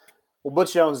is. Well,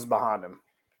 Butch Jones is behind him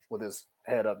with his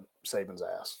head up Saban's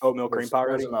ass. Oatmeal cream pie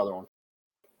ready? There's another one.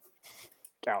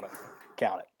 Count it.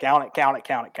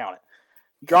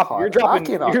 You're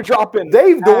dropping.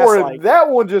 Dave Doran, that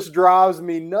one just drives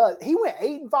me nuts. He went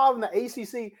 8-5 in the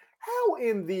ACC. How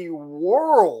in the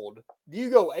world do you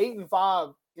go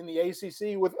 8-5 in the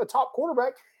ACC with a top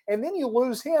quarterback and then you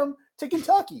lose him to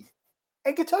Kentucky?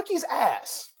 And Kentucky's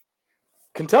ass.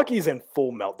 Kentucky's in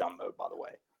full meltdown mode, by the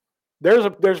way. There's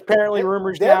apparently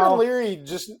rumors now. Devin Leary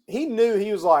he knew,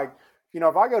 he was like,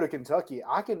 if I go to Kentucky,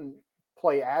 I can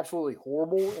play absolutely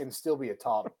horrible and still be a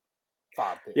top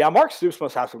 5 pick. Yeah, Mark Stoops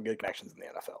must have some good connections in the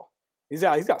NFL. He's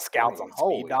got scouts on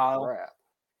speed dial. Crap.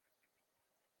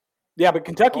 Yeah, but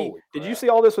Kentucky, did you see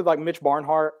all this with Mitch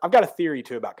Barnhart? I've got a theory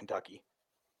too about Kentucky.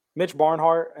 Mitch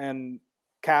Barnhart and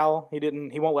Cal,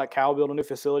 he won't let Cal build a new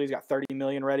facility. He's got $30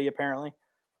 million ready apparently.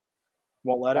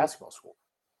 Won't let him. Basketball school.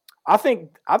 I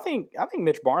think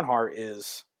Mitch Barnhart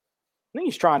is. I think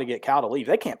he's trying to get Cal to leave.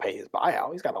 They can't pay his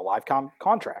buyout. He's got a lifetime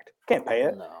contract. Can't pay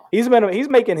it. No. He's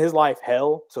making his life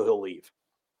hell, so he'll leave.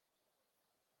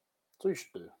 That's what you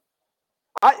should do.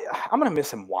 I'm gonna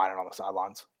miss him whining on the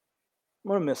sidelines.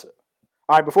 I'm gonna miss it.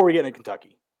 All right, before we get into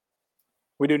Kentucky,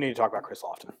 we do need to talk about Chris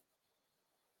Lofton.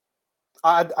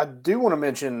 I do want to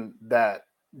mention that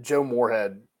Joe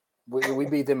Moorhead, we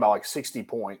beat them by 60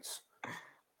 points,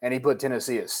 and he put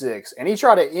Tennessee at 6, and he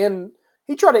tried to end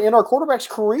our quarterback's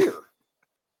career.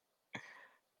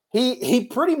 He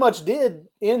pretty much did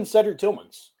end Cedric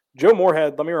Tillman's. Joe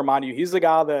Moorhead, let me remind you, he's the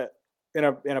guy that in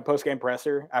a post-game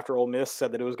presser after Ole Miss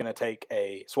said that it was going to take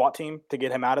a SWAT team to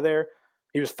get him out of there.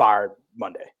 He was fired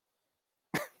Monday.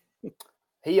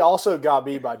 He also got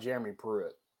beat by Jeremy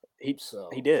Pruitt. He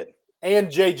did. And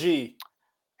JG.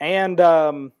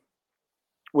 And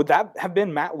would that have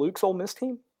been Matt Luke's Ole Miss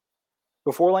team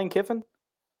before Lane Kiffin?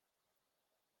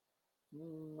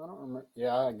 I don't remember.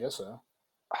 Yeah, I guess so.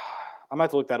 I'm going to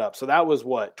have to look that up. So that was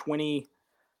what,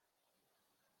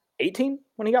 2018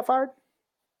 when he got fired?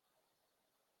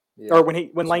 Yeah, or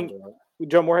when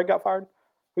Joe Moorhead got fired?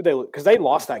 Who'd they lose? Because they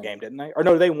lost that game, didn't they? Or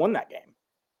no, they won that game.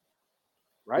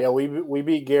 Right? Yeah, we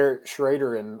beat Garrett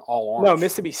Schrader in all orange. No,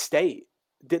 Mississippi State.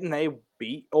 Didn't they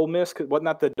beat Ole Miss? Wasn't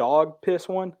that the dog piss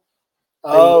one?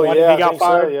 Oh, yeah. He got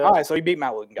fired? So, yeah. All right, so he beat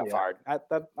Matt Luke and got fired. I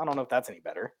don't know if that's any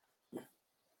better.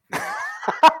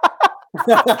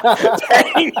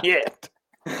 Dang it.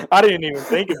 I didn't even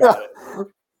think about it.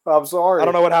 I'm sorry. I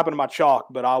don't know what happened to my chalk,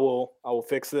 but I will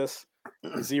fix this.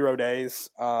 0 days.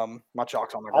 My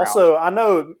chalk's on the ground. Also, I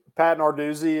know Pat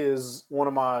Narduzzi is one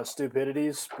of my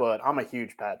stupidities, but I'm a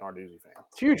huge Pat Narduzzi fan.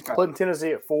 It's huge. Putting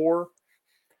Tennessee at 4.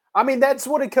 I mean, that's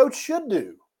what a coach should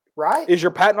do, right? Is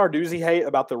your Pat Narduzzi hate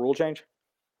about the rule change?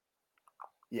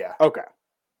 Yeah. Okay.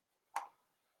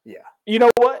 Yeah. You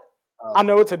know what? I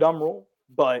know it's a dumb rule,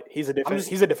 but he's a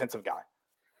defensive guy.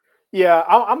 Yeah,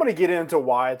 I'm going to get into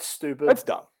why it's stupid. That's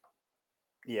dumb.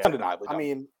 Yeah. Undeniably dumb. I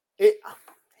mean,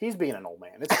 he's being an old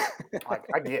man. It's like,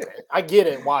 I get it. I get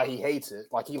it why he hates it.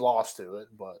 Like, he lost to it,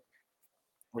 but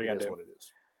what are you going to do? What it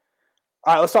is.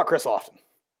 All right, let's talk Chris Lofton.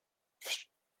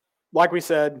 Like we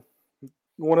said,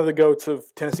 one of the GOATs of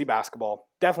Tennessee basketball,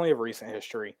 definitely of recent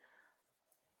history.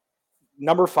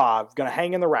 Number 5, going to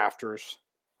hang in the rafters.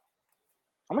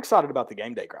 I'm excited about the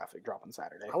game day graphic dropping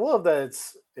Saturday. I love that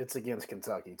it's against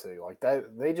Kentucky too. Like that,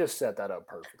 they just set that up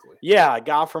perfectly. Yeah,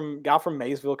 guy from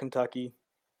Maysville, Kentucky.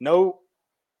 No,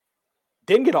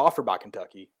 didn't get offered by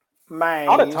Kentucky.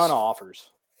 Not a ton of offers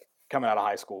coming out of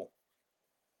high school.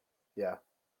 Yeah,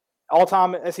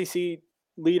 all-time SEC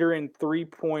leader in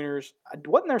 3-pointers.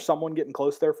 Wasn't there someone getting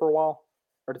close there for a while,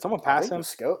 or did someone pass him?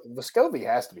 Vescovi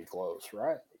has to be close,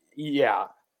 right? Yeah,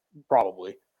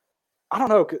 probably. I don't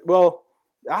know. Well,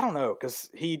 I don't know because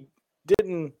he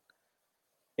didn't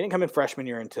come in freshman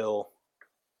year until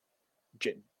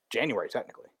January,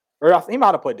 technically. Or he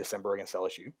might have played December against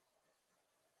LSU.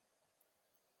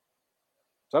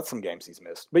 So that's some games he's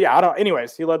missed. But yeah,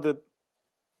 anyways, he led the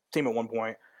team at one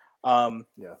point.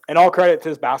 Yeah. And all credit to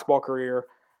his basketball career,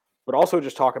 but also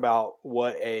just talk about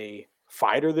what a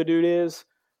fighter the dude is.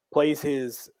 Plays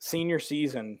his senior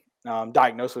season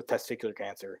diagnosed with testicular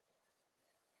cancer.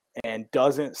 And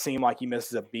doesn't seem like he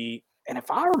misses a beat. And if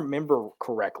I remember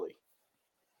correctly,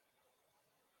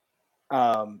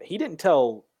 he didn't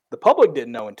tell – the public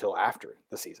didn't know until after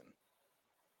the season.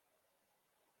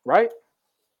 Right?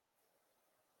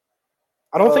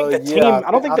 I don't think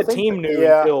the team knew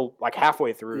until like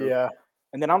halfway through. Yeah.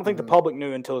 And then I don't think the public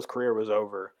knew until his career was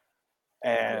over.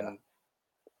 And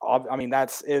I mean,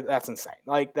 that's insane.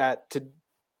 Like that to –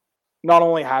 not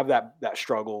only have that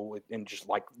struggle in just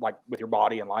like with your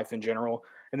body and life in general,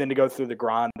 and then to go through the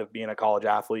grind of being a college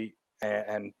athlete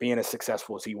and being as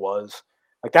successful as he was,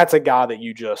 like that's a guy that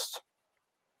you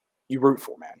root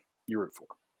for, man. You root for.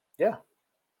 Yeah.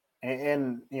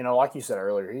 And you know, like you said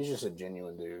earlier, he's just a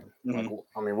genuine dude. Mm-hmm. Like,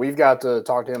 I mean, we've got to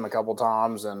talk to him a couple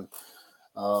times, and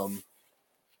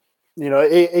you know,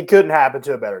 it couldn't happen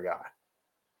to a better guy.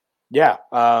 Yeah.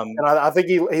 And I think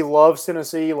he loves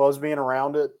Tennessee. He loves being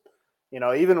around it. You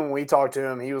know, even when we talked to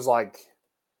him, he was like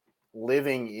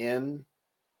living in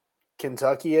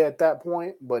Kentucky at that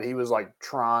point, but he was like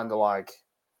trying to like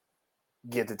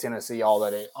get to Tennessee all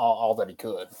that he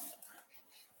could.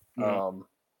 Mm-hmm.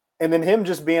 And then him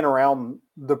just being around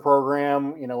the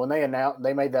program, you know, when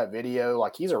they made that video,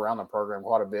 like he's around the program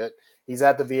quite a bit. He's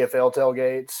at the VFL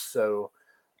tailgates, so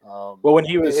well, when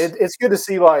he was, it's good to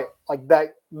see like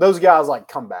that those guys like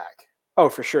come back. Oh,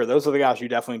 for sure. Those are the guys you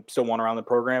definitely still want around the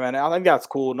program. And I think that's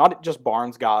cool. Not just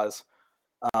Barnes guys,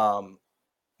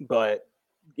 but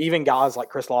even guys like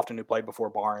Chris Lofton who played before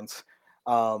Barnes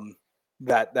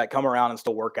that come around and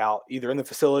still work out either in the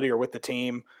facility or with the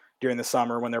team during the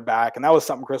summer when they're back. And that was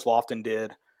something Chris Lofton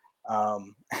did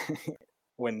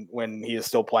when he is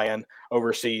still playing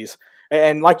overseas.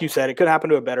 And like you said, it could happen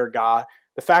to a better guy.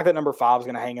 The fact that number 5 is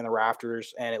going to hang in the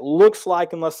rafters, and it looks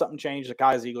like, unless something changes,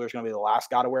 Zakai Ziegler is going to be the last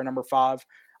guy to wear number 5. I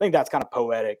think that's kind of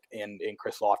poetic in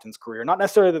Chris Lofton's career. Not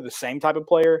necessarily the same type of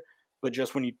player, but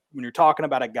just when you're talking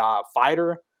about a guy, a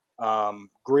fighter,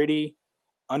 gritty,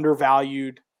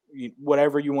 undervalued,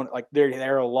 whatever you want. Like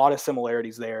there are a lot of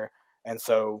similarities there, and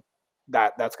so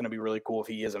that's going to be really cool if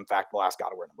he is in fact the last guy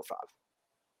to wear number 5.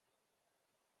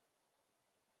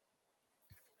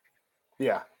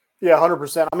 Yeah. Yeah,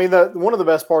 100%. I mean, one of the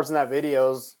best parts in that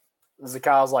video is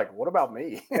Zakai's like, "What about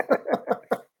me?"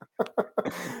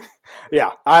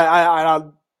 Yeah, I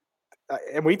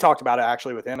and we talked about it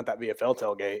actually with him at that VFL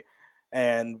tailgate,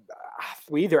 and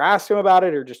we either asked him about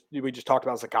it or we just talked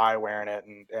about Zakai wearing it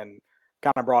and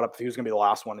kind of brought up if he was going to be the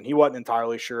last one, and he wasn't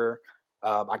entirely sure.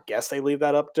 I guess they leave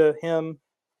that up to him,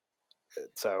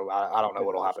 so I don't know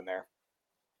what'll happen there.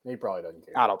 He probably doesn't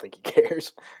care. I don't think he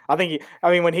cares. I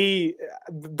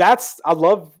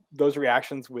love those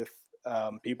reactions with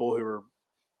people who are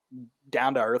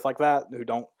down to earth like that, who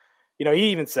don't,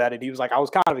 he even said it. He was like, I was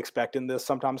kind of expecting this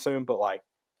sometime soon, but like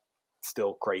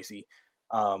still crazy.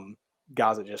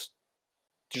 Guys that just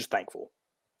thankful.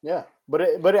 Yeah. But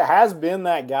it has been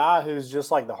that guy who's just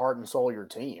like the heart and soul of your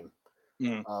team.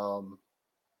 Mm.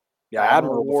 Yeah,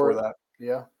 Admiral before that.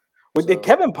 Yeah. Did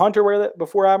Kevin Punter wear that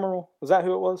before Admiral? Was that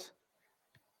who it was?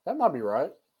 That might be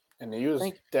right. And he was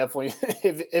definitely,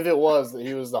 if it was,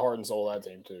 he was the heart and soul of that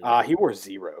team too. He wore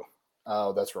 0.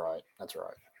 Oh, that's right. That's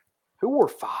right. Who wore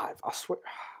 5? I swear.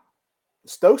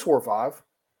 Stokes wore 5.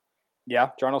 Yeah,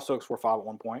 Jarnell Stokes wore 5 at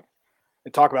one point.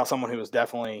 And talk about someone who was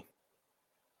definitely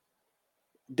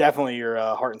your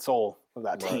heart and soul of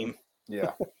that team.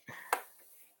 Yeah.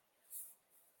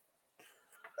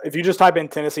 If you just type in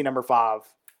Tennessee number 5,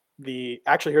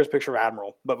 actually here's a picture of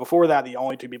Admiral. But before that, the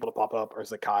only 2 people to pop up are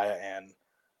Zakiah and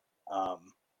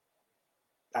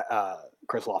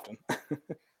Chris Lofton.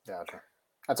 Gotcha.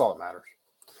 That's all that matters.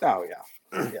 Oh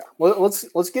yeah, yeah. Well,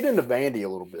 let's get into Vandy a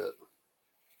little bit.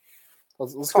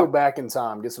 Let's go back in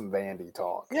time, get some Vandy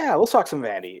talk. Yeah, let's talk some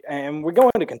Vandy. And we're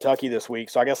going to Kentucky this week,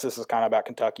 so I guess this is kind of about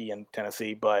Kentucky and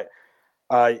Tennessee. But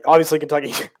obviously,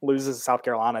 Kentucky loses to South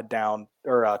Carolina down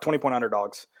or 20-point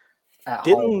underdogs.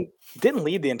 Didn't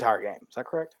lead the entire game. Is that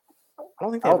correct? I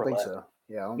don't think they ever led. So.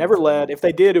 Yeah, never led. If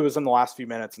they did, it was in the last few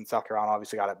minutes, and South Carolina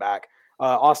obviously got it back.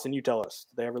 Austin, you tell us.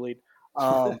 Did they ever lead?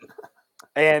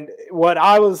 And what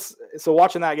I was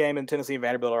watching that game in Tennessee and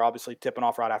Vanderbilt are obviously tipping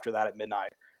off right after that at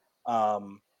midnight. I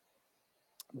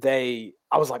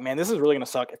was like, man, this is really going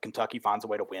to suck if Kentucky finds a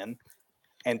way to win,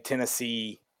 and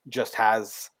Tennessee just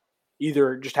has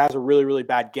a really, really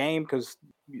bad game because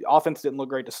the offense didn't look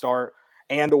great to start,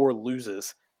 and or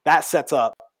loses. That sets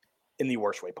up in the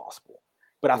worst way possible.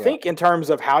 But I think in terms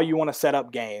of how you want to set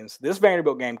up games, this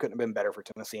Vanderbilt game couldn't have been better for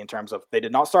Tennessee in terms of they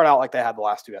did not start out like they had the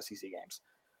last 2 SEC games.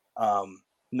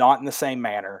 Not in the same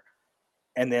manner.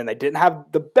 And then they didn't have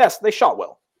the best. They shot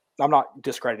well. I'm not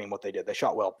discrediting what they did. They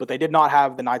shot well. But they did not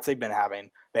have the nights they've been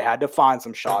having. They had to find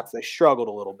some shots. They struggled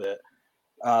a little bit.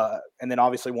 And then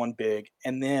obviously won big.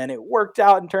 And then it worked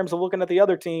out in terms of looking at the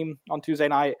other team on Tuesday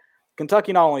night.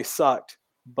 Kentucky not only sucked,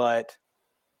 but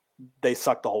they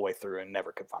sucked the whole way through and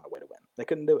never could find a way to win. They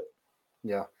couldn't do it.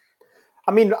 Yeah.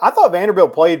 I mean, I thought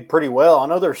Vanderbilt played pretty well. I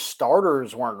know their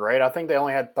starters weren't great. I think they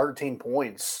only had 13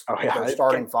 points. Their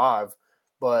starting 5.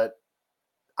 But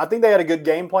I think they had a good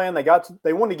game plan.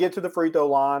 They wanted to get to the free throw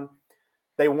line.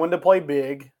 They wanted to play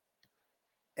big.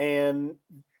 And,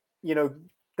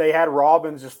 they had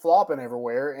Robbins just flopping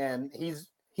everywhere. And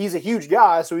he's a huge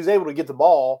guy, so he's able to get the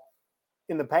ball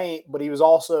in the paint, but he was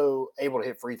also able to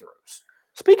hit free throws.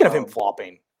 Speaking of him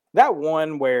flopping, that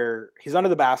one where he's under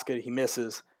the basket, he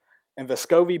misses, and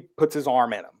Vescovi puts his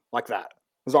arm in him like that.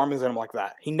 His arm is in him like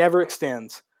that. He never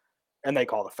extends, and they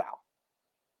call the foul.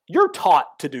 You're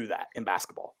taught to do that in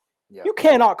basketball. Yeah. You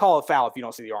cannot call a foul if you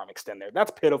don't see the arm extend there.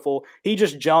 That's pitiful. He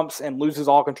just jumps and loses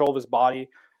all control of his body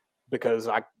because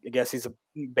I guess he's a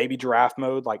baby giraffe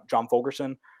mode like John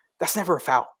Fulgerson. That's never a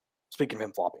foul. Speaking of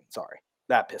him flopping, sorry.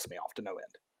 That pissed me off to no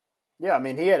end. Yeah, I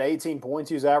mean, he had 18 points.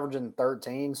 He was averaging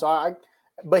 13.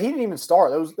 But he didn't even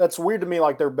start. That's weird to me,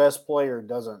 like their best player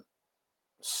doesn't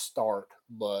start,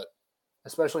 but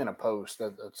especially in a post,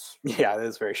 that's that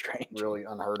is very strange, really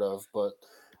unheard of. But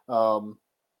and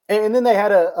then they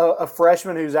had a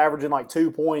freshman who's averaging like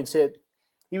 2 points.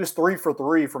 He was 3 for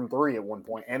 3 from 3 at one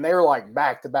point, and they were like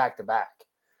back to back to back.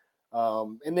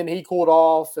 And then he cooled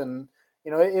off, and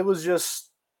it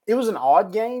was an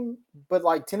odd game, but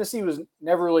like Tennessee was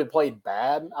never really played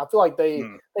bad. I feel like they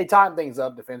tightened things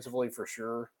up defensively for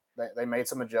sure. They made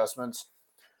some adjustments.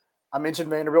 I mentioned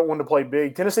Vanderbilt wanted to play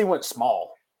big. Tennessee went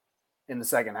small in the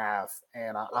second half,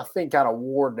 and I think kind of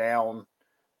wore down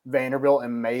Vanderbilt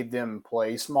and made them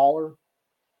play smaller.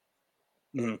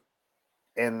 Mm-hmm.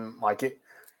 And like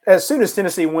as soon as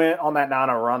Tennessee went on that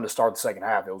 9-0 run to start the second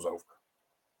half, it was over.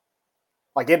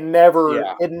 Like it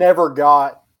never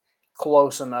got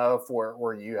close enough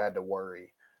where you had to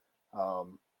worry.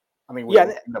 We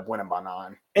ended up winning by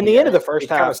 9. In the end of the first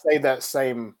half, kind of stayed that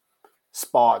same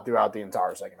spot throughout the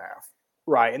entire second half.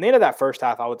 Right. In the end of that first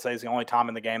half, I would say is the only time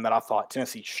in the game that I thought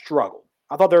Tennessee struggled.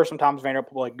 I thought there were some times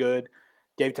Vanderbilt played good,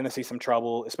 gave Tennessee some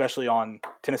trouble, especially on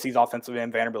Tennessee's offensive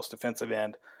end, Vanderbilt's defensive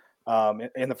end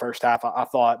in the first half, I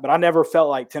thought. But I never felt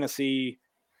like Tennessee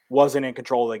wasn't in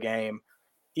control of the game.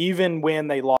 Even when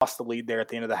they lost the lead there at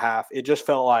the end of the half, it just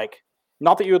felt like,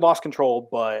 not that you had lost control,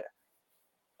 but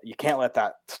you can't let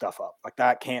that stuff up. Like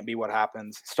that can't be what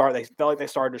happens. They felt like they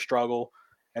started to struggle,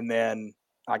 and then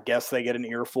I guess they get an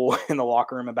earful in the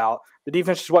locker room about the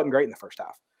defense just wasn't great in the first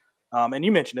half. And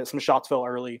you mentioned it, some shots fell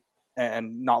early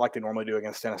and not like they normally do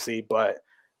against Tennessee, but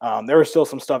there was still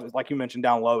some stuff, like you mentioned,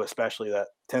 down low, especially that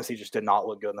Tennessee just did not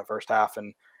look good in the first half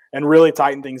and really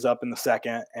tightened things up in the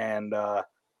second. And I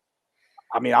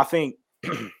think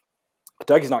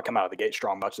Kentucky's not come out of the gate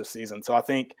strong much this season. So I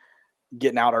think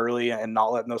getting out early and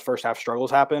not letting those first half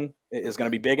struggles happen is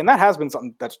going to be big. And that has been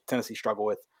something that Tennessee struggled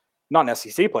with, not in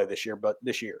SEC play this year, but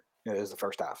this year is the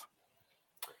first half.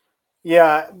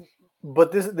 Yeah,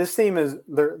 but this team is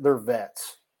they're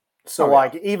vets.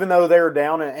 So even though they were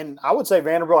down, and I would say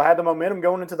Vanderbilt had the momentum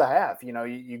going into the half.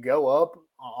 You go up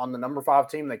on the number 5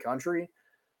 team in the country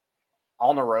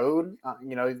on the road.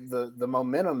 The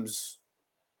momentum's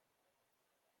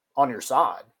on your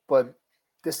side, but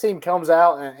this team comes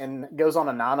out and goes on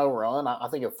a 9-0 run. I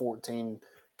think a 14-2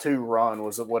 run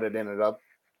was what it ended up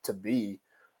to be.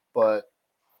 But,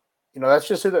 that's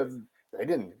just who they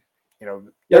didn't,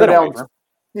 they're down.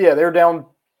 Yeah, they're down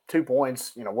 2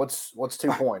 points. What's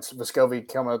 2 points? Vescovi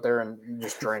come out there and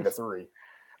just drained a 3.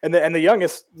 And the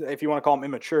youngest, if you want to call him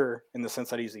immature in the sense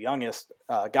that he's the youngest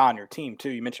guy on your team too.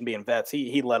 You mentioned being vets.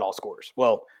 He led all scorers.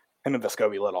 Well, him and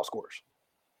Vescovi led all scorers.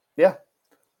 Yeah.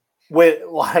 With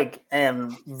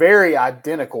and very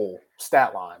identical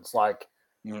stat lines,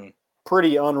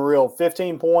 pretty unreal.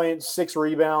 15 points, 6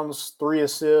 rebounds, 3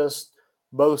 assists,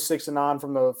 both 6 and 9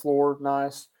 from the floor.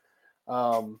 Nice.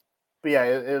 But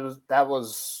yeah, that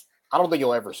was. I don't think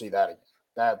you'll ever see that again.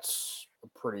 That's a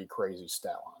pretty crazy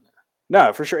stat line there.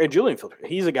 No, for sure. And Julian Phillips,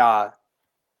 he's a guy.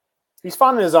 He's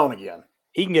finding his own again.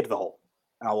 He can get to the hole,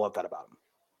 and I love that about him.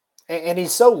 And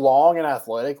he's so long and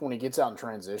athletic when he gets out in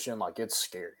transition, it's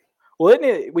scary. Well,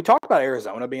 we talked about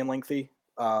Arizona being lengthy,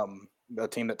 the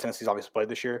team that Tennessee's obviously played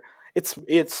this year.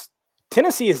 It's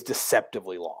Tennessee is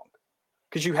deceptively long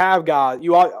because you have guys.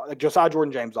 Josiah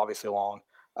Jordan-James obviously long.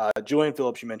 Julian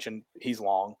Phillips, you mentioned, he's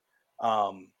long.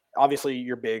 Obviously,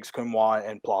 your bigs, Kumwa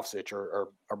and Plavsic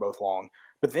are both long.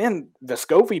 But then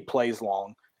Vescovi plays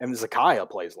long and Zakaya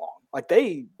plays long.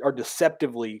 They are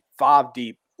deceptively 5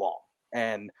 deep long.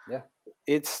 And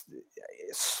it's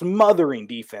smothering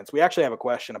defense. We actually have a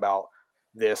question about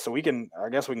this, so I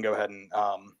guess we can go ahead and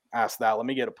ask that. Let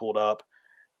me get it pulled up.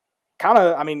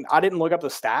 I didn't look up the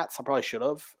stats. I probably should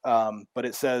have. But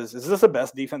it says, is this the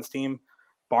best defense team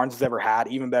Barnes has ever had,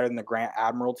 even better than the Grant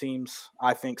Admiral teams?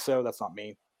 I think so. That's not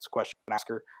me. It's a question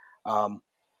asker.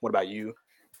 What about you?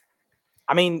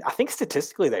 I think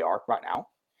statistically they are right now.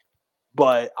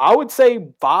 But I would say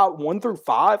 1 through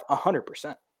 5,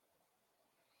 100%.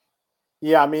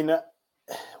 Yeah,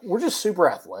 we're just super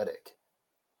athletic.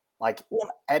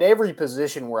 At every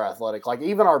position, we're athletic.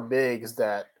 Even our bigs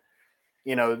that,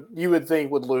 you would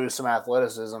think would lose some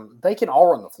athleticism, they can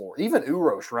all run the floor. Even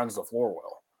Urosh runs the floor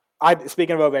well.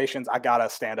 Speaking of ovations, I got to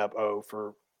stand up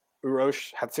for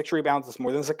Urosh. Had 6 rebounds. That's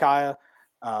more than Zakaya.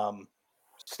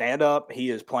 Stand up. He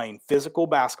is playing physical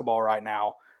basketball right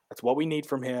now. That's what we need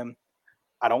from him.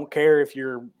 I don't care if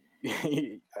you're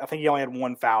I think he only had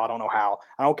 1 foul. I don't know how.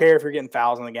 I don't care if you're getting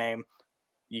fouls in the game.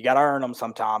 You got to earn them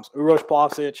sometimes. Urosh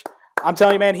Plavsic, I'm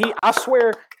telling you, man, I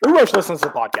swear, Urosh listens to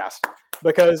the podcast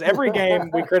because every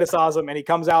game we criticize him and he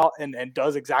comes out and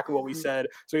does exactly what we said.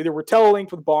 So either we're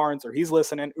linked with Barnes or he's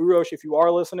listening. Urosh, if you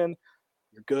are listening,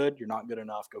 you're good. You're not good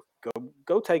enough.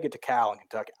 Go take it to Cal in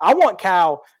Kentucky. I want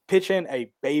Cal pitching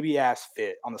a baby-ass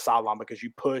fit on the sideline because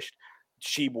you pushed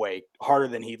Sheboy harder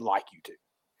than he'd like you to.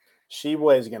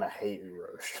 Sheboy is going to hate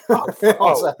Urosh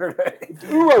on Saturday.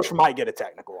 Urosh might get a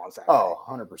technical on Saturday. Oh,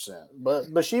 100%.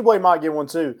 But Sheboy might get one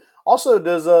too. Also,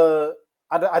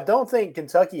 I don't think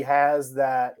Kentucky has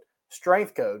that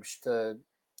strength coach to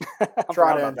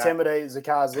try to intimidate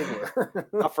Zakai Ziegler.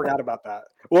 I forgot about that.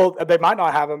 Well, they might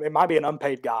not have him. It might be an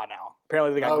unpaid guy now.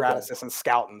 Apparently, they got grad assistants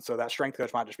scouting, so that strength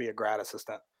coach might just be a grad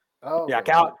assistant. Oh, yeah.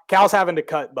 Cal's having to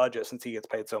cut budget since he gets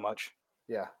paid so much.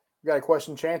 Yeah. You got a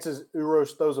question? Chances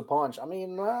Urosh throws a punch.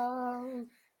 50-50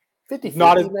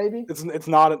 maybe. It's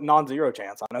not a non-zero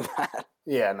chance. I know that.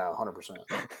 Yeah, no,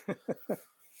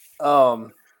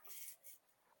 100%.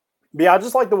 But yeah, I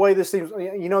just like the way this team's.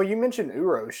 You mentioned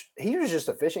Urosh. He was just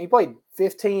efficient. He played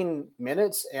 15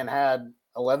 minutes and had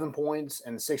 11 points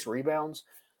and 6 rebounds.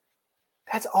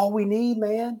 That's all we need,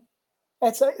 man.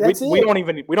 That's it. We don't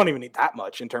even need that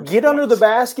much in terms. Get of under the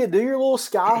basket, do your little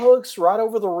sky hooks right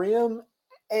over the rim.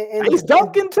 And he's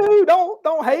dunking too.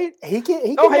 Don't hate. He can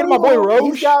hate my boy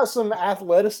Roche. He's got some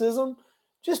athleticism.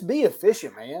 Just be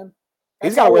efficient, man.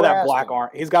 He's got to wear that black arm.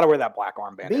 He's got to wear that black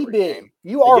armband. Be big. Game.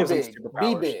 You are big.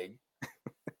 Be big.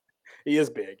 He is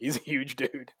big. He's a huge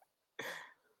dude.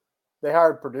 They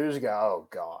hired Purdue's guy. Oh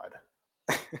God.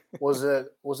 Was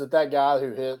it that guy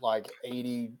who hit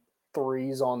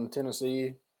 83s on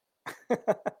Tennessee?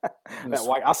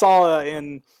 I saw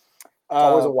in.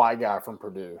 Always a white guy from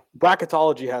Purdue.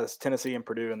 Bracketology has Tennessee and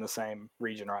Purdue in the same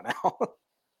region right now.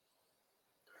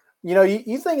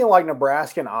 You thinking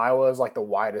Nebraska and Iowa is the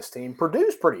whitest team.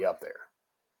 Purdue's pretty up there.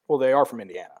 Well, they are from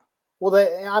Indiana. Well,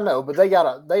 I know, but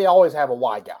they always have a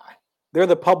white guy. They're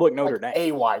the public Notre like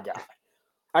Dame. AY guy.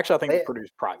 Actually, I think it's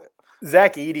Purdue's private.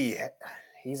 Zach Edey,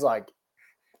 he's like,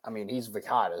 I mean, he's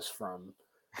Vacatus from,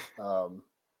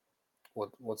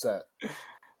 what's that?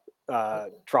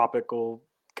 Tropical.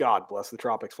 God bless the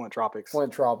tropics. Flint Tropics.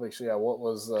 Flint Tropics. Yeah. What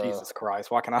was? Jesus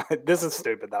Christ! Why can I? This is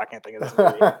stupid that I can't think of this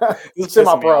movie. This is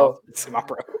Semi-pro.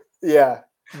 Semi-pro. Yeah.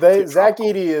 Zach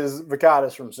Edey is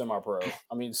Vacatus from Semi-Pro.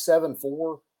 I mean,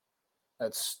 7'4".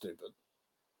 That's stupid.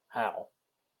 How?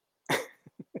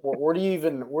 Where do you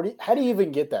even? How do you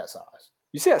even get that size?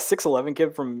 You see that 6'11"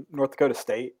 kid from North Dakota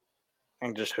State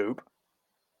and just hoop?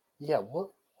 Yeah. What?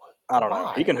 I don't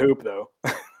know. He can hoop though.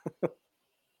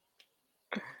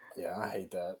 Yeah, I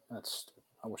hate that.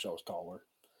 I wish I was taller.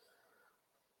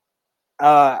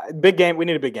 Big game. We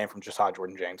need a big game from Josiah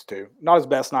Jordan-James too. Not his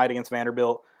best night against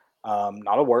Vanderbilt.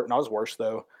 Not his worst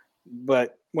though.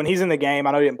 But when he's in the game,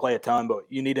 I know he didn't play a ton, but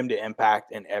you need him to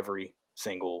impact in every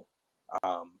single,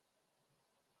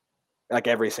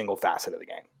 every single facet of the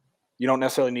game. You don't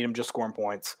necessarily need him just scoring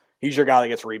points. He's your guy that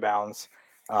gets rebounds,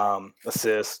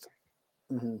 assists,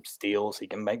 steals. He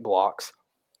can make blocks.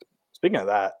 Speaking of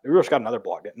that, Urosh got another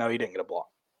block. No, he didn't get a block.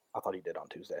 I thought he did on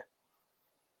Tuesday.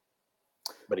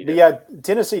 But he did. Yeah,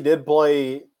 Tennessee did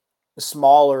play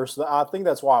smaller, so I think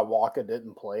that's why Waka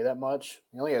didn't play that much.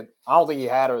 I don't think he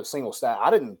had a single stat. I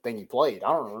didn't think he played.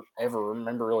 I don't ever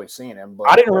remember really seeing him.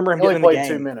 But I didn't remember him he only getting in the played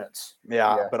game. 2 minutes.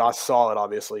 Yeah, but I saw it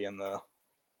obviously in the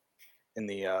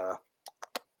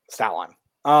stat line.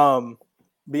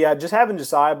 But yeah, just having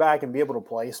Josiah back and be able to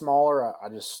play smaller,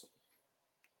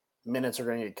 minutes are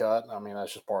going to get cut. I mean,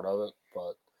 that's just part of it.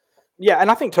 But yeah,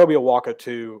 and I think Toby Awaka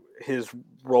too, his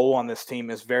role on this team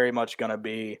is very much going to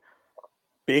be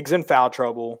Biggs in foul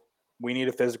trouble. We need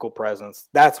a physical presence.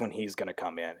 That's when he's going to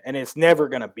come in. And it's never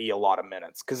going to be a lot of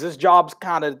minutes because his job's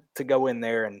kind of to go in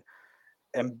there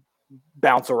and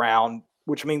bounce around,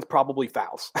 which means probably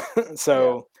fouls.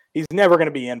 So he's never going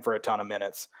to be in for a ton of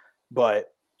minutes.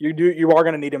 But you are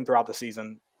going to need him throughout the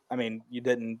season. I mean, you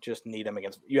didn't just need him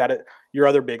against – your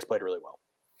other bigs played really well.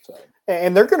 So.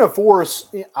 And they're going to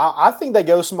force – I think they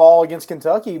go small against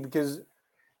Kentucky because,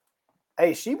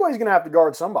 hey, Sheboy's going to have to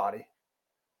guard somebody.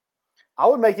 I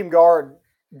would make him guard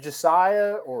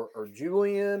Josiah or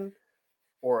Julian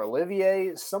or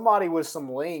Olivier, somebody with some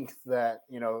length that,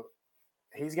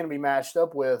 he's going to be matched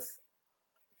up with.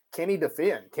 Can he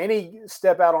defend? Can he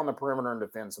step out on the perimeter and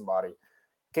defend somebody?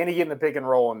 Can he get in the pick and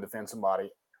roll and defend somebody?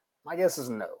 My guess is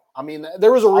no. I mean,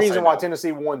 there was a reason why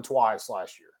Tennessee won twice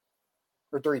last year,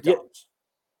 or 3 times.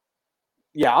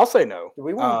 Yeah, I'll say no. Did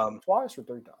we win twice or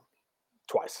 3 times?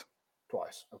 Twice.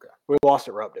 Okay. We lost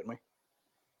at Rupp, didn't we?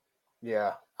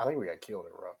 Yeah, I think we got killed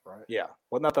at Rupp, right? Yeah.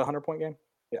 Wasn't that the 100-point game?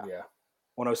 Yeah.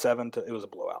 107 it was a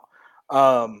blowout.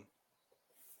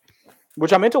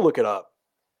 Which I meant to look it up.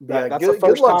 That's the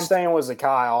first time staying with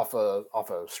Zakai off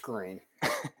a screen.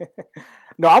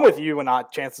 No, I'm with you.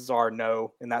 Chances are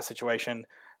no in that situation.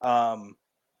 But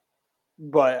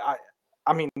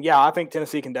I mean, I think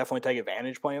Tennessee can definitely take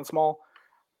advantage playing small.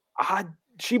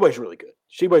 Sheboy's really good.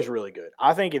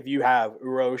 I think if you have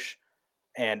Urosh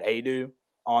and Adu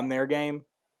on their game,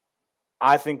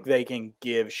 I think they can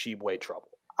give Sheboy trouble.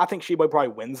 I think Sheboy probably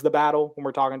wins the battle when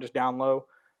we're talking just down low.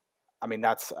 I mean,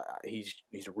 that's he's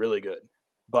really good,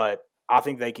 but I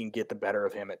think they can get the better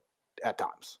of him at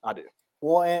times. I do.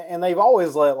 Well, and they've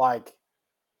always let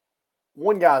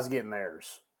one guy's getting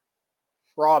theirs.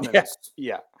 Robbins,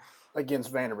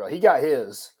 against Vanderbilt, he got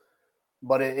his,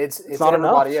 but it's not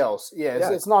everybody else.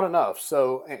 Yeah, it's not enough.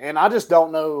 So, and I just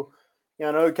don't know.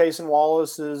 I know Cason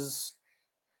Wallace is,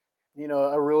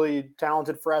 a really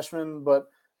talented freshman, but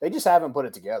they just haven't put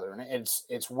it together, and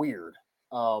it's weird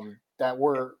that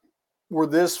we're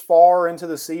this far into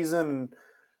the season.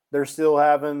 They're still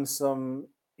having some.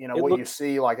 You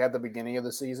see at the beginning of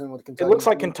the season with Kentucky. It looks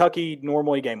like Kentucky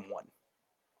normally game 1.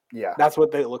 Yeah. That's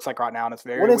what it looks like right now, and it's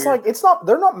very weird.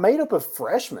 They're not made up of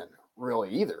freshmen, really,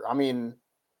 either. I mean,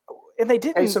 and they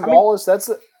didn't. Cason Wallace,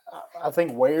 I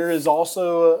think Ware is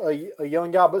also a young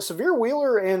guy, but Severe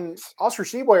Wheeler and Oscar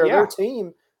Sheboy are their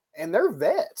team, and they're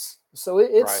vets. So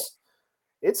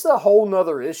it's a whole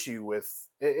nother issue with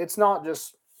it's not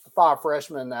just 5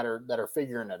 freshmen that are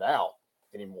figuring it out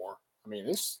anymore. I mean,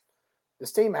 this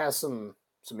team has some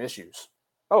issues.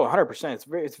 Oh, 100%.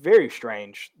 It's very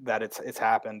strange that it's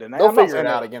happened, and they'll figure it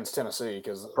out against Tennessee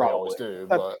because they always do.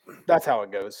 But that's how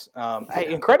it goes.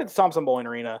 Hey, and credit to Thompson Bowling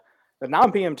Arena. The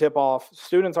 9 p.m. tip-off.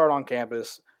 Students aren't on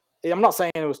campus. I'm not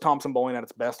saying it was Thompson Bowling at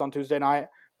its best on Tuesday night,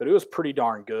 but it was pretty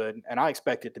darn good, and I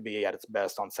expect it to be at its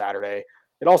best on Saturday.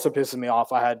 It also pisses me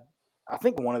off. I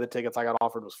think one of the tickets I got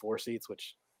offered was 4 seats,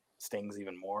 which stings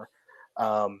even more.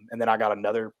 And then I got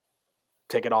another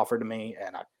ticket offered to me,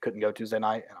 and I couldn't go Tuesday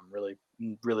night, and I'm really,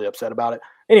 really upset about it.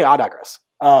 Anyway, I digress,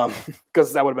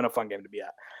 because that would have been a fun game to be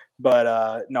at.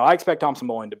 But no, I expect Thompson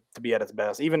Boling to be at his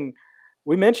best. Even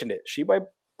we mentioned it, Sheba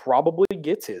probably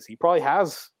gets his. He probably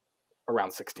has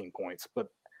around 16 points, but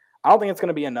I don't think it's going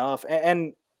to be enough.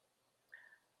 And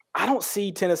I don't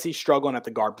see Tennessee struggling at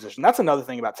the guard position. That's another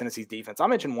thing about Tennessee's defense. I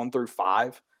mentioned 1 through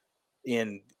 5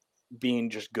 in being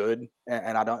just good,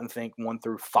 and I don't think 1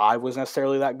 through 5 was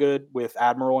necessarily that good with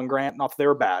Admiral and Grant. Not that they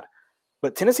were bad,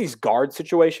 but Tennessee's guard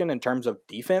situation in terms of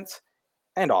defense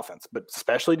and offense, but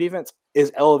especially defense,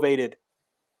 is elevated.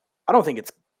 I don't think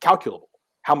it's calculable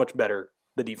how much better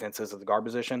the defense is at the guard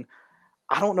position.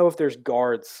 I don't know if there's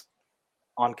guards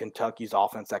on Kentucky's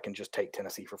offense that can just take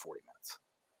Tennessee for 40 minutes.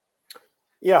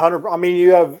 Yeah, 100. I mean,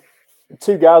 you have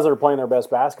two guys that are playing their best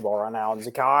basketball right now. And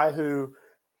Zakai, who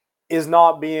is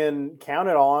not being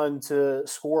counted on to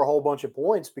score a whole bunch of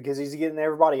points because he's getting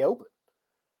everybody open.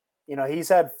 You know, he's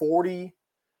had 40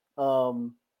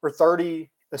 or 30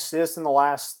 assists in the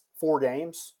last 4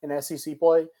 games in SEC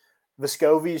play.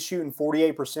 Vescovi is shooting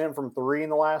 48% from 3 in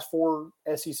the last 4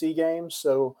 SEC games.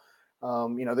 So,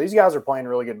 you know, these guys are playing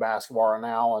really good basketball right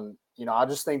now. And, you know, I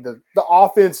just think that the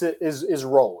offense is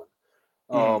rolling.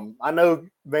 I know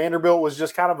Vanderbilt was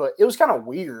just it was kind of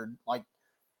weird. Like,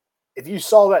 if you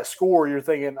saw that score, you're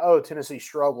thinking, oh, Tennessee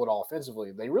struggled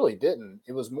offensively. They really didn't.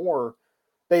 It was more,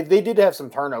 they did have some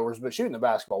turnovers, but shooting the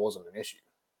basketball wasn't an issue.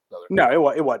 No,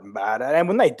 it wasn't bad. And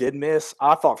when they did miss,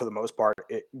 I thought for the most part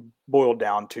it boiled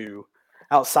down to,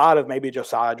 outside of maybe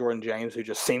Josiah Jordan James, who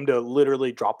just seemed to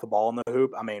literally drop the ball in the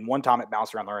hoop. I mean, one time it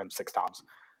bounced around the rim 6 times.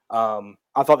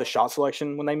 I thought the shot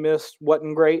selection when they missed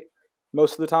wasn't great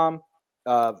most of the time.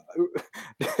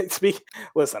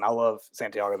 Listen, I love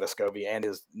Santiago Vescovi and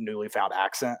his newly found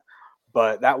accent,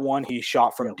 but that one he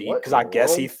shot from deep because I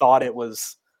guess he thought it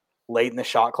was late in the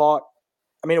shot clock.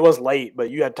 I mean, it was late, but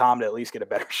you had time to at least get a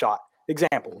better shot.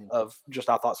 Example of just,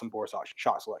 I thought, some poor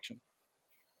shot selection.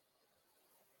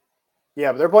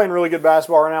 Yeah, but they're playing really good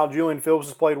basketball right now. Julian Phillips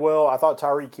has played well. I thought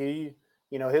Tyreek Key,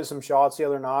 you know, hit some shots the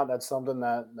other night. That's something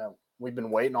that we've been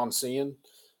waiting on seeing.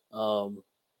 So,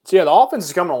 yeah, the offense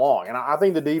is coming along, and I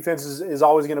think the defense is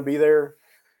always going to be there.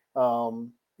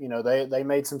 You know, they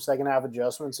made some second-half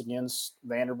adjustments against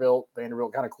Vanderbilt.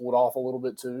 Vanderbilt kind of cooled off a little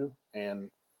bit too,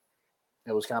 and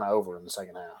it was kind of over in the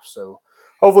second half. So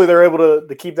hopefully they're able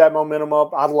to keep that momentum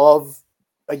up. I'd love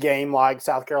a game like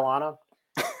South Carolina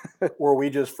where we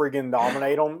just freaking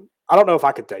dominate them. I don't know if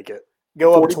I could take it.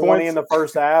 Go up 20 in the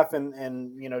first half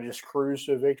and you know, just cruise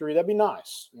to a victory. That'd be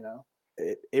nice, you know.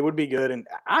 It would be good. And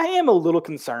I am a little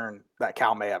concerned that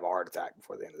Cal may have a heart attack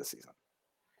before the end of the season.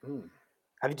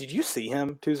 Did you see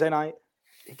him Tuesday night?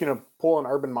 He can pull an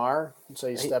Urban Meyer and say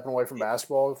he's stepping away from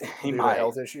basketball due to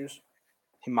health issues.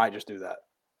 He might just do that.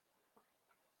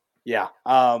 Yeah.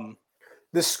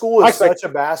 This school is such a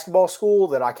basketball school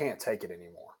that I can't take it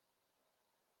anymore.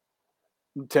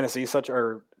 Kentucky's such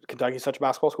a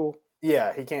basketball school?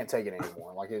 Yeah, he can't take it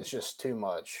anymore. Like, it's just too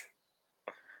much.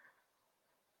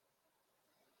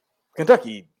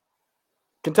 Kentucky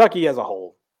as a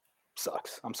whole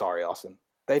sucks. I'm sorry, Austin.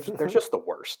 They're just the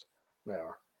worst. They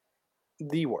are.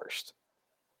 The worst.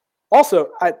 Also,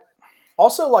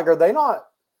 like, are they not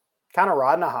kind of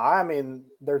riding a high? I mean,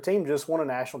 their team just won a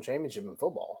national championship in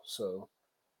football, so.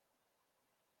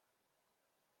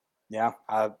 Yeah,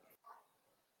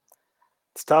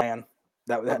 it's tough, man.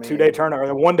 That 2-day turnover,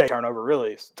 the 1-day turnover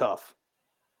really is tough.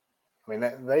 I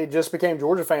mean, they just became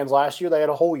Georgia fans last year. They had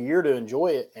a whole year to enjoy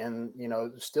it and, you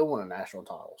know, still won a national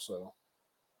title. So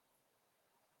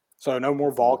no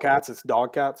more Volcats, it's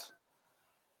Dogcats?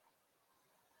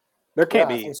 There can't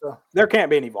be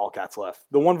any Volcats left.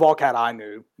 The one Volcat I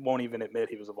knew won't even admit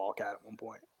he was a Volcat at one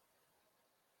point.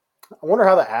 I wonder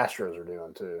how the Astros are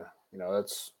doing too. You know,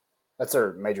 that's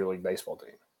their Major League Baseball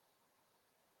team.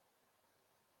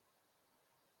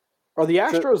 Are the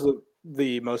Astros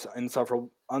the most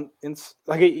insufferable?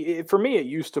 For me, it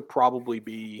used to probably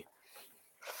be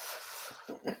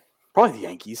the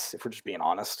Yankees, if we're just being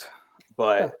honest.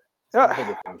 But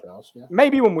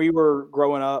maybe when we were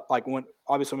growing up, like when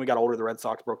we got older, the Red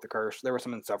Sox broke the curse. There were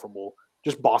some insufferable,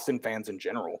 just Boston fans in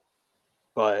general.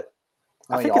 But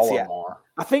I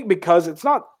think because it's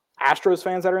not Astros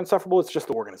fans that are insufferable, it's just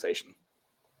the organization.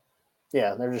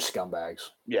 Yeah, they're just scumbags.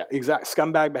 Yeah, exact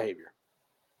scumbag behavior.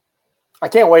 I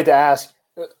can't wait to ask.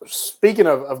 Speaking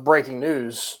of breaking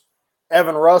news,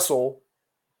 Evan Russell,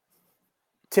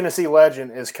 Tennessee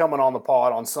legend, is coming on the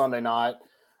pod on Sunday night.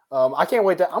 I can't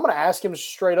wait I'm going to ask him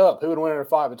straight up who would win in a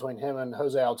fight between him and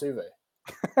Jose Altuve.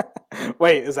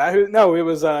 Wait, is that who? No, it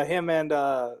was him and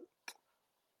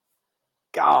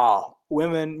God,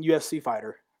 women UFC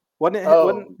fighter. Wasn't it? Oh,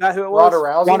 wasn't that who it was? Ronda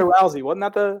Rousey? Ronda Rousey. Wasn't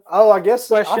that the? Oh, I guess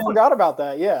Question. I forgot about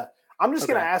that. Yeah. I'm just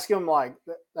going to Okay. ask him, like,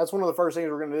 that's one of the first things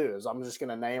we're going to do is I'm just going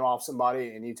to name off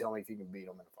somebody and you tell me if you can beat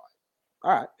them in a fight.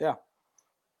 All right, yeah.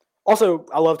 Also,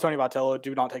 I love Tony Vitello.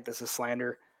 Do not take this as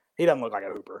slander. He doesn't look like a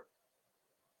hooper.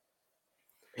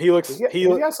 He looks. He's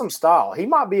got some style. He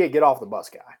might be a get off the bus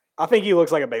guy. I think he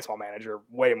looks like a baseball manager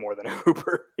way more than a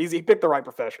hooper. He picked the right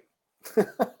profession.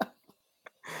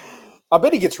 I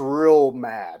bet he gets real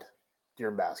mad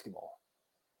during basketball.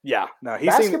 Yeah, no,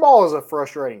 Basketball is a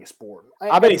frustrating sport.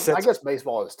 I bet he sets- I guess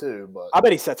baseball is too, but I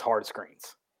bet he sets hard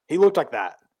screens. He looked like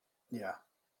that. yeah.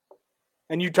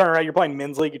 And you turn around, you're playing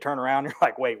men's league, you turn around, you're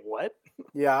like, wait, what?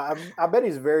 Yeah, I bet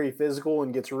he's very physical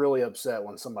and gets really upset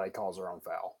when somebody calls their own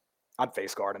foul. I'd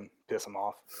face guard him, piss him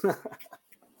off.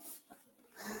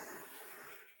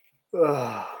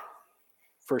 Ugh,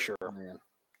 For sure. man.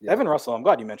 Yeah. Evan Russell, I'm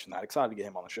glad you mentioned that. Excited to get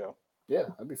him on the show. Yeah,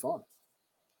 that'd be fun.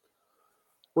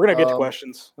 We're going to get to Um,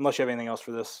 questions, unless you have anything else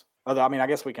for this. I mean, I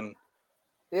guess we can.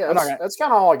 Yeah, I'm not that's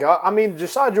kind of all I got. I mean,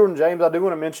 besides Jordan James, I do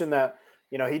want to mention that,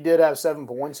 he did have 7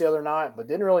 points the other night, but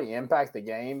didn't really impact the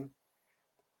game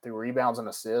through rebounds and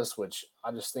assists, which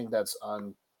I just think that's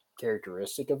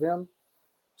uncharacteristic of him.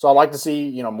 So I'd like to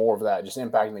see, more of that, just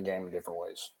impacting the game in different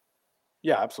ways.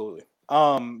 Yeah, absolutely.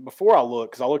 Before I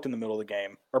look, because I looked in the middle of the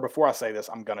game, or before I say this,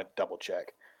 I'm going to double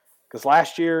check. Because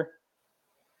last year,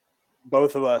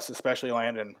 both of us, especially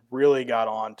Landon, really got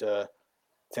on to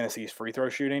Tennessee's free throw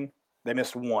shooting. They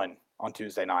missed one on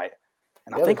Tuesday night.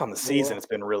 And I Yeah, think on the they season, were. it's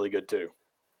been really good too.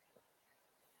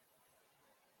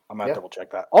 I'm going to Yeah. double check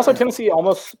that. Also, Tennessee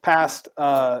almost passed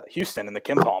Houston in the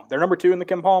Kim Palm. They're number 2 in the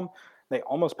Kim Palm. They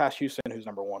almost passed Houston, who's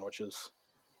number 1, which is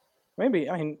maybe,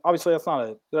 I mean, obviously that's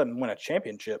not doesn't win a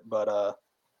championship, but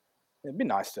it'd be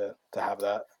nice to have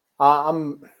that.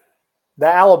 The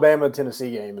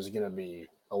Alabama-Tennessee game is going to be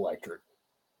electric.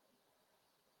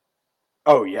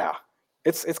 Oh yeah,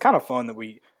 it's kind of fun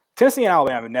that Tennessee and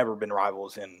Alabama have never been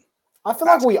rivals in. I feel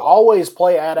like we always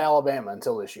play at Alabama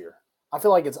until this year. I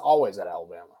feel like it's always at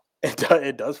Alabama.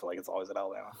 It does feel like it's always at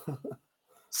Alabama.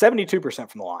 72%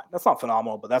 from the line. That's not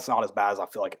phenomenal, but that's not as bad as I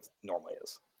feel like it normally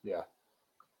is. Yeah.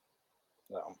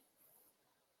 So,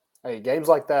 Hey, games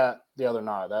like that the other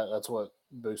night, that's what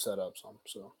boosts that up some.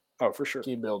 So oh, for sure.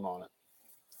 keep building on it.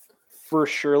 For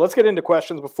sure. Let's get into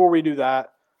questions. Before we do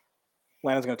that,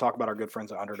 Landon's going to talk about our good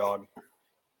friends at Underdog.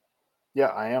 Yeah,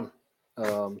 I am.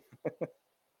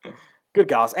 Good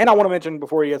guys. And I want to mention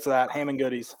before he gets to that, Ham and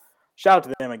Goodies. Shout out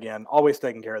to them again. Always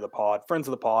taking care of the pod. Friends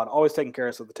of the pod. Always taking care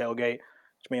of us at the tailgate,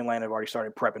 which me and Landon have already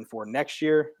started prepping for next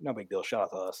year. No big deal. Shout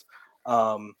out to us.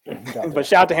 But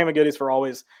shout out to Ham and Goodies for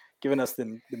always giving us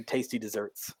them tasty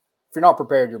desserts. If you're not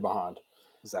prepared, you're behind.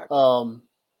 Exactly.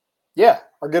 Yeah,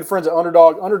 our good friends at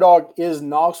Underdog. Underdog is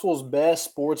Knoxville's best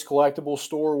sports collectible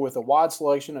store with a wide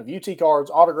selection of UT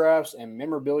cards, autographs, and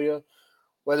memorabilia.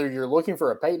 Whether you're looking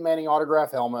for a Peyton Manning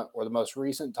autograph helmet or the most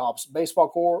recent Topps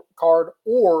baseball card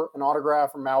or an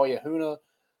autograph from Maui Ahuna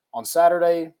on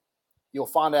Saturday, you'll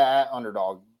find it at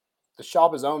Underdog. The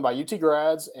shop is owned by UT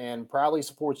grads and proudly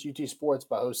supports UT sports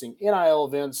by hosting NIL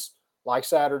events like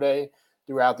Saturday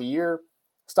throughout the year.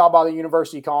 Stop by the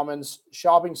University Commons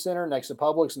Shopping Center next to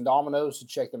Publix and Domino's to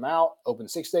check them out. Open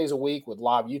 6 days a week with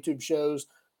live YouTube shows,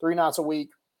 3 nights a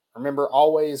week. Remember,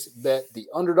 always bet the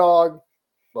Underdog.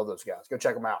 Love those guys. Go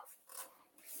check them out.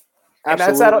 And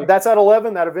Absolutely. that's at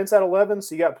 11. That event's at 11,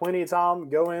 so you got plenty of time.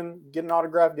 Go in, get an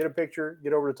autograph, get a picture,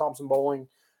 get over to Thompson Bowling,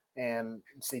 and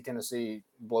see Tennessee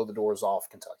blow the doors off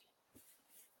Kentucky.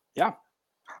 Yeah.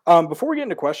 Before we get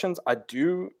into questions, I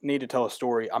do need to tell a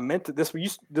story. I meant to this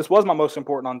was my most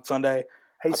important on Sunday.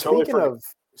 Hey, I totally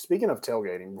speaking of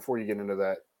tailgating, before you get into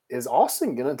that, is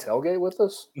Austin gonna tailgate with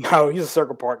us? No, he's a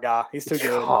Circle Park guy. He's too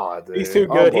good. God, dude. He's too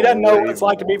good. He doesn't know what it's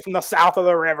like to be from the south of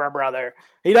the river, brother.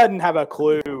 He doesn't have a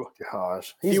clue.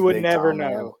 Gosh, He would big never time, know.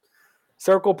 man.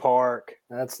 Circle Park.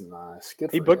 That's nice.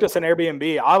 Good. He for booked him. us an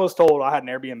Airbnb. I was told I had an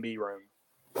Airbnb room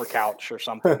or couch or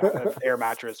something, air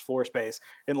mattress, floor space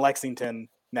in Lexington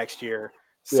next year.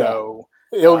 So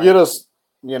He'll get us.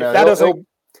 You know, if that doesn't-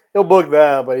 he'll book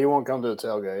that, but he won't come to the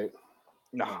tailgate.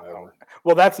 no. Whatever.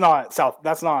 Well, that's not south.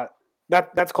 That's not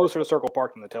that's closer to Circle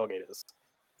Park than the tailgate is.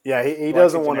 Yeah, he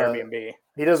doesn't Lexington want to. Airbnb.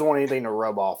 He doesn't want anything to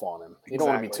rub off on him. He don't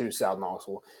want to be Exactly. too South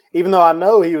Knoxville. Even though I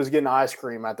know he was getting ice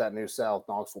cream at that new South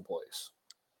Knoxville place.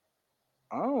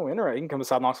 Oh, interesting. You can come to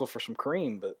South Knoxville for some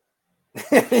cream, but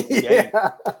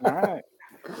Yeah. all right.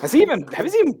 Have he even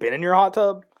been in your hot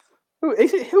tub? Who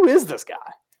is this guy?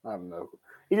 I don't know.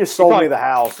 He just sold probably- me the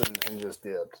house and just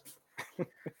dipped.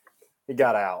 He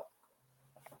got out.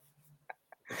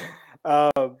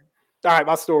 All right,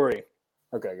 my story.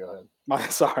 Okay, go ahead. My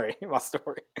story.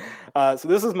 So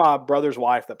this is my brother's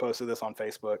wife that posted this on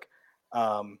Facebook.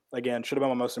 Again, should have been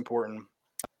my most important.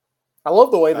 I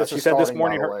love the way this she is said starting, this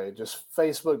morning by the way. Just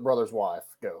Facebook brother's wife.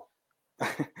 Go.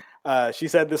 She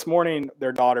said this morning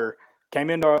their daughter came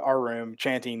into our room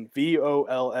chanting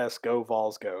VOLS, go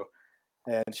Vols, go.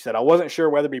 And she said, I wasn't sure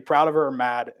whether to be proud of her or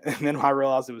mad. And then I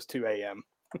realized it was 2 a.m.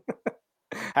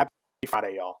 Happy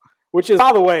Friday, y'all. Which is,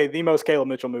 by the way, the most Caleb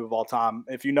Mitchell move of all time.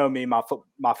 If you know me, my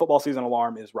football season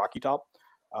alarm is Rocky Top.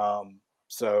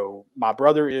 So my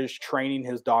brother is training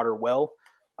his daughter well.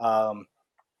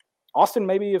 Austin,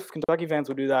 maybe if Kentucky fans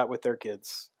would do that with their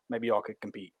kids, maybe y'all could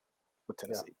compete with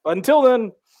Tennessee. Yeah. But until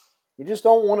then, you just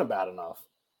don't want it bad enough.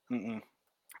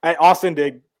 Austin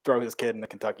did throw his kid in the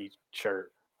Kentucky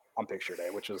shirt on picture day,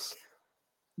 which is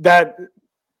that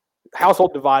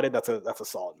household divided. That's a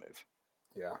solid move.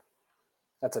 Yeah,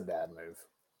 that's a dad move.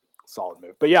 Solid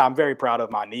move. But yeah, I'm very proud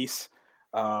of my niece.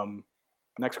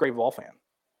 Next great Vol fan.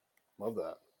 Love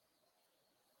that.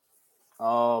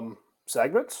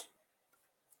 Segments.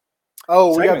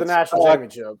 Oh, we got the national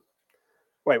championship.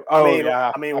 Wait.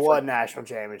 I mean, what national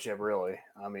championship, really?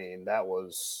 I mean, that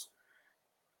was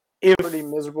pretty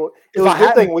miserable. It was a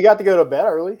good thing we got to go to bed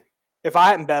early. If I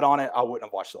hadn't bet on it, I wouldn't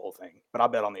have watched the whole thing. But I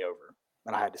bet on the over,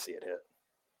 and I had to see it hit.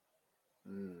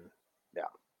 Yeah.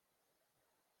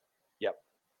 Yep.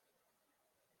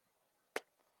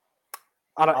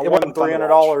 I won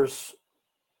 $300.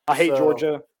 I hate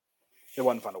Georgia. It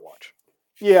wasn't fun to watch.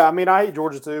 Yeah, I mean, I hate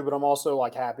Georgia too, but I'm also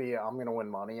like happy I'm going to win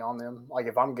money on them. Like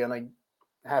if I'm going to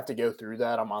have to go through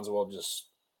that, I might as well just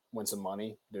win some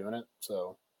money doing it.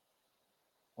 So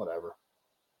whatever.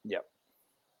 Yep.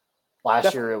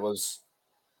 Last year, it was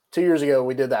 2 years ago,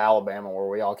 we did the Alabama where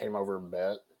we all came over and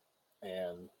bet,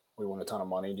 and we won a ton of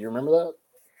money. Do you remember that?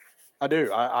 I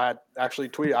do. I actually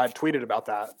tweeted about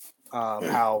that,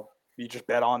 how you just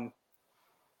bet on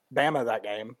Bama that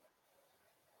game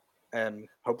and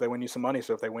hope they win you some money.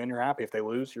 So if they win, you're happy. If they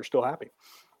lose, you're still happy.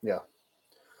 Yeah.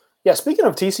 Yeah, speaking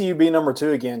of TCU being number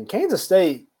 2 again, Kansas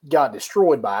State got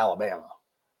destroyed by Alabama.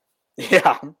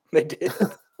 Yeah, they did.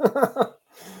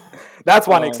 That's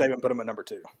why Nick Saban put him at number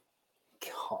 2.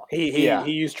 God.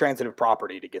 He used transitive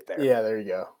property to get there. Yeah, there you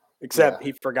go. Except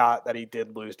he forgot that he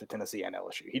did lose to Tennessee and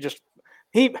LSU.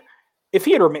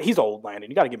 He's old, Landon.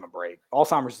 You got to give him a break.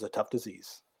 Alzheimer's is a tough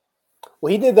disease.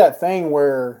 Well, he did that thing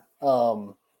where,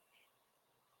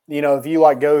 if you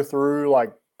like go through,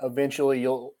 like eventually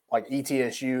you'll like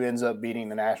ETSU ends up beating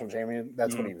the national champion.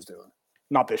 That's what he was doing.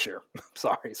 Not this year.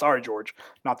 Sorry, George.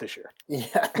 Not this year.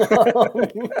 Yeah.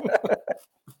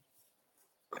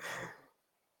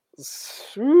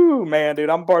 Ooh, man, dude,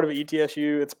 I'm part of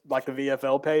ETSU. It's like the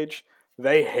VFL page.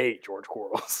 They hate George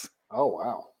Quarles. Oh,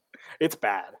 wow. It's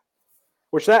bad.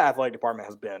 Which that athletic department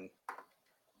has been.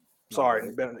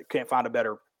 Sorry, can't find a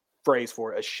better phrase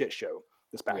for it, a shit show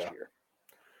this past year.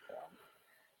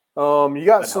 You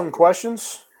got some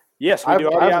questions? Yes, I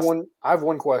have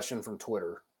one question from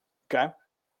Twitter. Okay.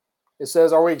 It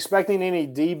says, are we expecting any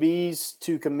DBs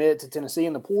to commit to Tennessee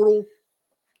in the portal?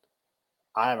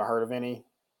 I haven't heard of any.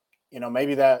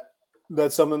 Maybe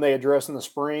that's something they address in the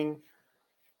spring.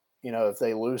 If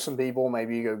they lose some people,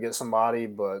 maybe you go get somebody.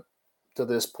 But to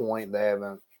this point, they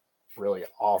haven't really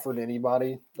offered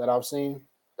anybody that I've seen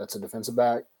that's a defensive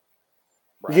back.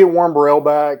 Right. You get Warren Burrell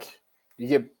back. You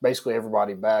get basically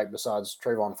everybody back besides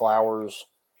Trayvon Flowers.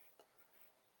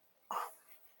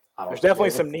 There's definitely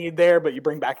some need there, but you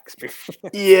bring back experience.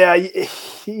 Yeah,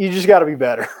 you just got to be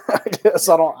better. I guess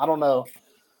I don't know.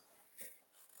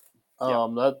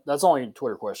 That's the only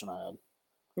Twitter question I had.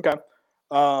 Okay.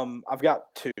 I've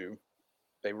got 2.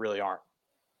 They really aren't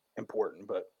important,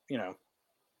 but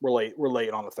we're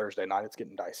late on a Thursday night. It's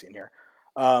getting dicey in here.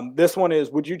 This one is: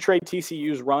 would you trade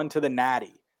TCU's run to the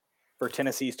Natty for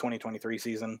Tennessee's 2023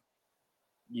 season?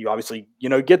 You obviously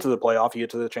get to the playoff, you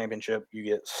get to the championship, you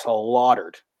get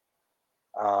slaughtered.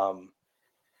 I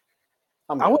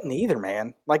wouldn't either,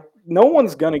 man. Like no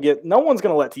one's gonna let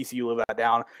TCU live that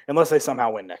down unless they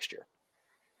somehow win next year.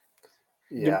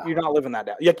 Yeah, you're not living that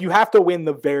down. Like you have to win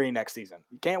the very next season.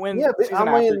 You can't win. Yeah, but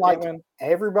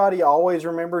everybody always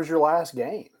remembers your last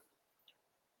game.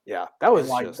 Yeah, that was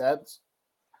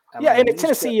and if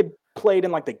Tennessee had played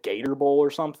in like the Gator Bowl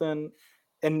or something,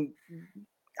 and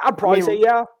I'd probably say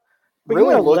yeah. But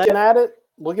really,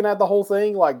 looking at the whole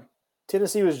thing, like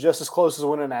Tennessee was just as close as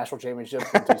winning a national championship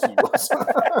than TCU was.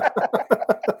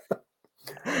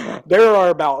 There are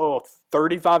about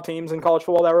 35 teams in college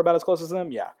football that were about as close as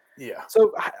them. Yeah. Yeah.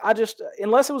 So I just,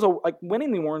 unless it was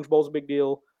winning the Orange Bowl is a big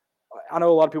deal. I know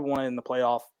a lot of people want it in the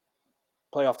playoff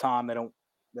time. They don't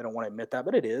want to admit that,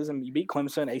 but it is. And you beat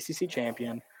Clemson, ACC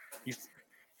champion.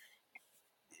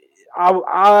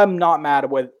 I'm not mad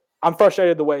with. I'm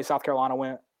frustrated the way South Carolina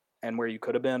went and where you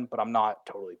could have been, but I'm not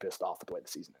totally pissed off at the way the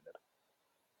season ended.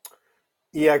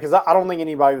 Yeah, because I don't think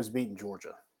anybody was beating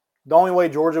Georgia. The only way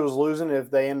Georgia was losing if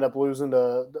they ended up losing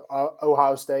to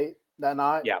Ohio State that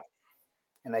night. Yeah.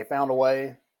 And they found a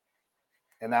way,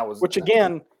 and that was Which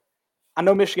again, I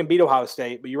know Michigan beat Ohio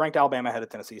State, but you ranked Alabama ahead of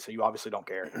Tennessee, so you obviously don't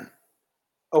care.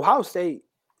 Ohio State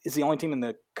is the only team in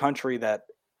the country that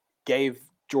gave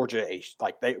Georgia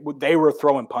they were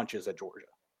throwing punches at Georgia.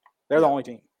 They're the only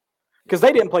team because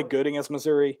they didn't play good against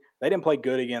Missouri. They didn't play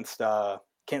good against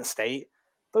Kent State.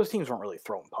 Those teams weren't really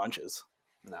throwing punches.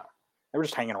 No, they were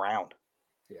just hanging around.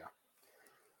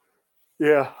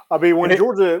 Yeah. I mean, when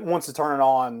Georgia wants to turn it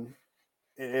on,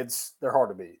 they're hard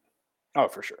to beat. Oh,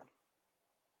 for sure.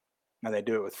 And they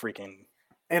do it with freaking.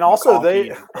 And also,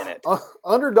 they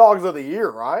underdogs of the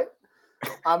year, right?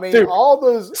 I mean, dude, all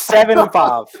those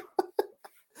 7-5.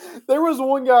 There was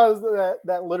one guy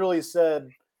that literally said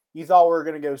he thought we were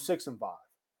going to go 6-5.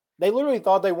 They literally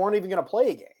thought they weren't even going to play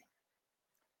a game.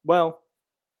 Well,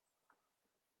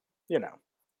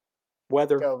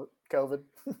 weather, COVID.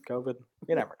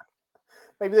 You never know.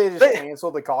 Maybe they just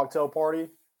canceled the cocktail party.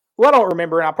 Well, I don't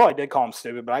remember, and I probably did call them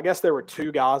stupid, but I guess there were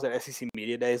 2 guys at SEC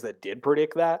Media Days that did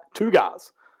predict that. 2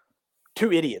 guys.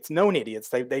 2 idiots. Known idiots.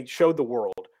 They showed the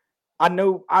world. I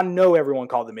know everyone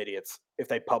called them idiots if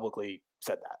they publicly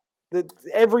said that.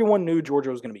 Everyone knew Georgia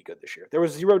was going to be good this year. There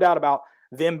was 0 doubt about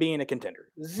them being a contender.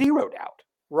 0 doubt.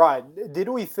 Right. Did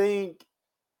we think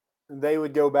they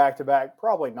would go back-to-back?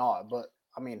 Probably not, but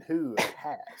I mean, who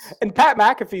has? And Pat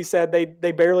McAfee said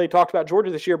they barely talked about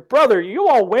Georgia this year. Brother, you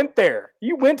all went there.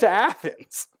 You went to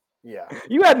Athens. Yeah.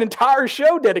 You had an entire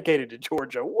show dedicated to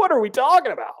Georgia. What are we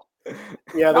talking about?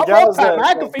 Yeah, the I guys love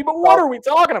Pat McAfee, but what are we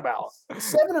talking about?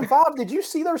 7-5. Did you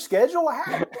see their schedule?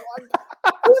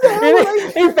 Who the hell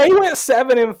if they went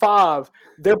 7-5,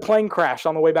 their plane crashed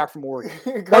on the way back from Oregon.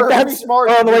 Kirby Smart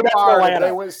on the way back from Atlanta.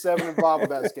 They went 7-5 with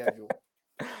that schedule.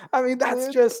 I mean,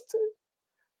 that's just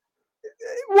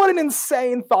what an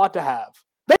insane thought to have.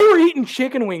 They were eating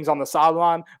chicken wings on the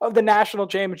sideline of the national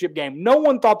championship game. No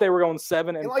one thought they were going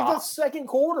 7-5. Like the second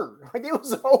quarter. Like it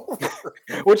was over.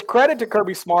 Which credit to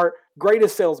Kirby Smart,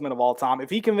 greatest salesman of all time. If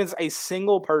he convinced a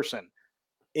single person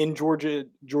in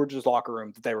Georgia's locker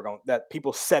room that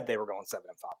people said they were going 7-5.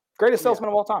 Greatest salesman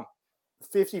of all time.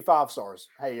 55 stars.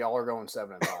 Hey, y'all are going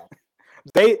 7-5.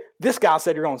 This guy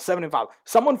said you're going 7-5.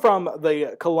 Someone from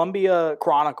the Columbia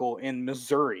Chronicle in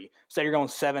Missouri said you're going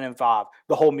 7-5.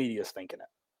 The whole media is thinking it.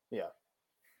 Yeah.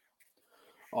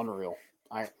 Unreal.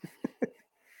 I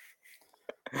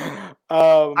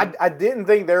didn't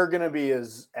think they were going to be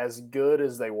as good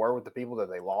as they were with the people that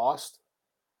they lost,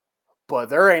 but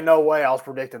there ain't no way I was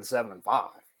predicting 7-5.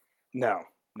 No,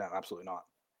 absolutely not.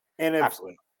 And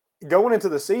absolutely not. Going into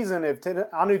the season,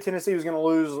 I knew Tennessee was going to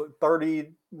lose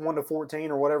 31-14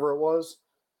 or whatever it was,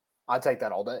 I'd take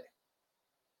that all day.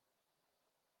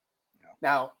 Yeah.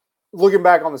 Now, looking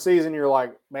back on the season, you're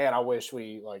like, man, I wish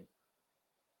we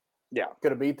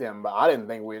could have beat them, but I didn't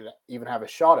think we'd even have a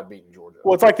shot at beating Georgia.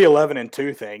 Well, it's like the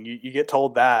 11-2 thing. You get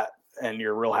told that, and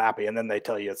you're real happy, and then they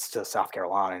tell you it's to South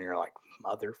Carolina, and you're like,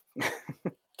 mother.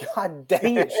 God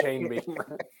dang it, Shane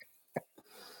Beamer.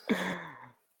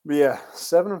 But yeah,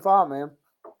 7-5,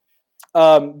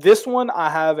 man. This one I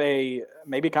have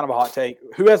maybe kind of a hot take.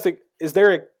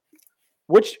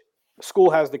 Which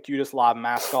school has the cutest live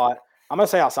mascot? I'm gonna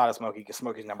say outside of Smokey because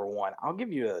Smokey's number 1. I'll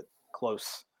give you a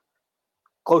close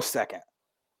second.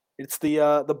 It's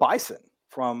the Bison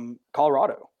from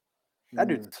Colorado. That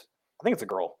dude's, I think it's a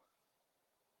girl.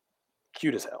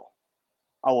 Cute as hell.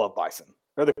 I love bison.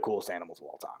 They're the coolest animals of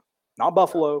all time. Not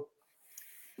buffalo,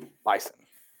 bison.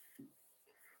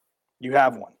 You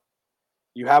have one.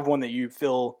 You have one that you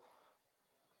feel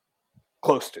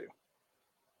close to.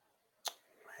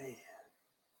 Man.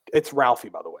 It's Ralphie,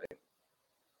 by the way.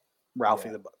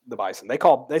 Ralphie, the bison.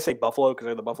 They say buffalo because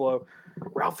they're the buffalo.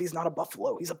 Ralphie's not a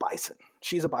buffalo. He's a bison.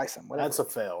 She's a bison. Whatever. That's a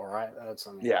fail, right? That's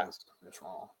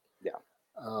wrong. Yeah.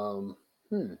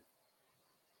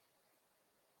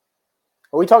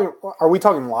 Are we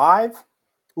talking live?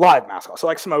 Live mascot. So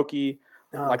like Smokey,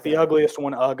 like the ugliest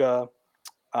one, Ugga.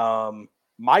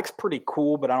 Mike's pretty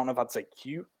cool, but I don't know if I'd say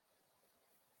cute.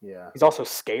 Yeah. He's also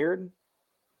scared.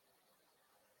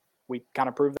 We kind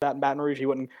of proved that in Baton Rouge. He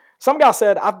wouldn't. Some guy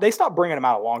said they stopped bringing him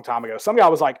out a long time ago. Some guy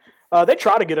was like, they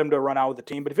try to get him to run out with the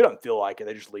team, but if he doesn't feel like it,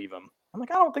 they just leave him. I'm like,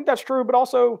 I don't think that's true, but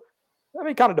also that'd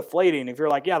be kind of deflating if you're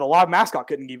like, yeah, the live mascot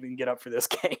couldn't even get up for this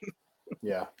game.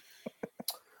 Yeah.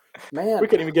 Man. We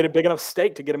couldn't even get a big enough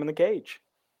stake to get him in the cage.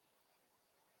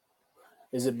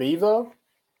 Is it Bevo?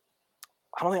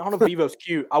 I don't know if Bevo's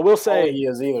cute. I will I don't think say, he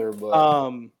is either, but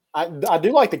I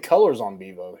do like the colors on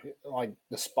Bevo, like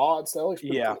the spots. That looks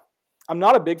pretty yeah, cool. I'm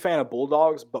not a big fan of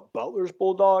bulldogs, but Butler's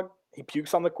bulldog, he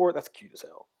pukes on the court. That's cute as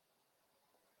hell.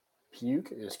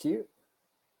 Puke is cute.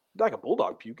 Like a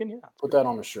bulldog puking, yeah. Put that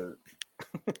on a shirt.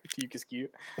 Puke is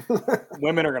cute.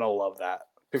 Women are gonna love that.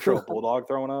 Picture of a bulldog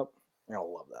throwing up. They're gonna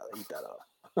love that. They eat that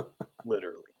up.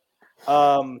 Literally.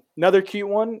 Another cute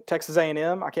one, Texas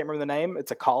A&M. I can't remember the name.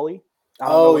 It's a collie. I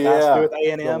don't know what that has to do with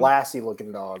A&M. The Lassie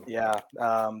looking dog. Yeah,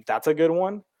 that's a good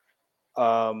one.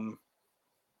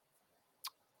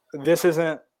 This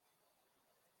isn't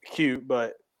cute,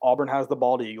 but Auburn has the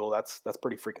bald eagle. That's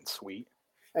pretty freaking sweet.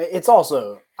 It's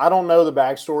also, I don't know the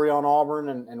backstory on Auburn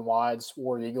and why it's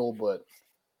War Eagle, but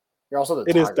you're also the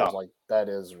It is Tigers. dumb. Like, that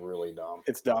is really dumb.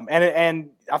 It's dumb. And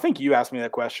I think you asked me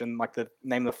that question, like the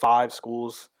name the 5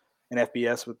 schools in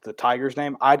FBS with the Tigers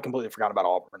name. I'd completely forgotten about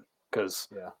Auburn because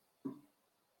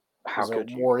how could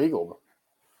you? War Eagle.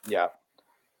 Yeah.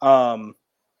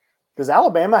 Does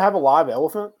Alabama have a live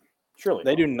elephant? Surely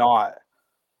They do not.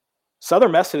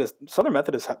 Southern Methodist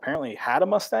apparently had a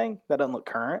Mustang that doesn't look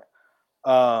current.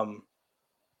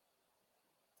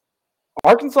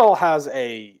 Arkansas has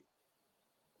a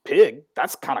pig.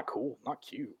 That's kind of cool. Not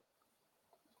cute.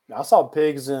 I saw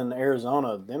pigs in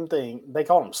Arizona. They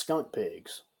call them skunk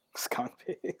pigs. Skunk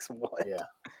pigs. What? Yeah.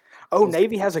 Oh,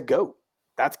 Navy has a goat.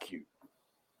 That's cute.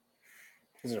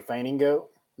 Is it a fainting goat?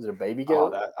 Is it a baby Oh,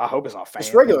 goat? I hope it's not fainting.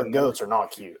 Just regular goats are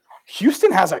not cute.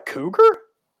 Houston has a cougar?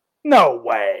 No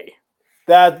way.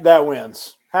 That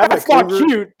wins. That's not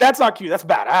cute. That's not cute. That's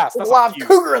badass. That's live not cute.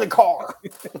 cougar in the car.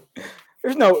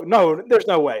 There's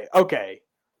no way. Okay.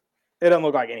 It doesn't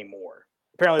look like anymore.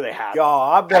 Apparently they have.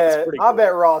 God, That's pretty I cool.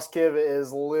 bet Ross Kivet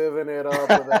is living it up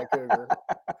with that cougar.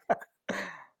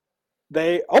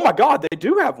 Oh my God, they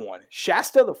do have one.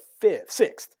 Shasta the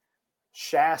 6th.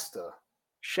 Shasta.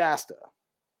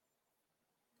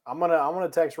 I'm gonna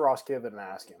text Ross Kivet and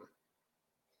ask him.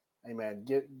 Hey man,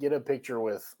 get a picture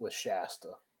with Shasta.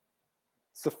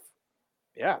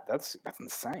 Yeah, that's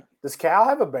insane. Does Cal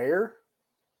have a bear?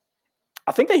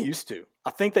 I think they used to.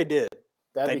 I think they did.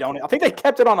 That'd They be don't. cool. I think they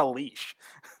kept it on a leash.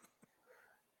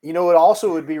 You know, it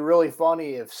also would be really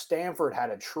funny if Stanford had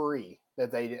a tree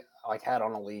that they like had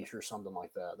on a leash or something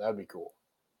like that. That'd be cool.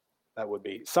 That would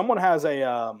be. Someone has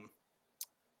a.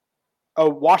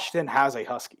 Washington has a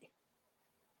husky.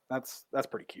 That's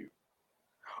pretty cute.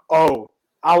 Oh,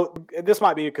 this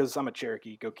might be because I'm a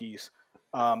Cherokee. Go Keys.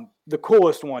 The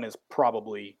coolest one is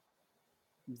probably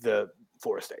the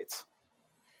Florida States.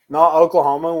 Not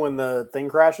Oklahoma when the thing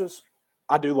crashes.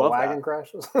 I do The love wagon that.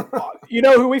 crashes. You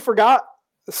know who we forgot?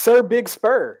 Sir Big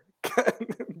Spur,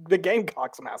 the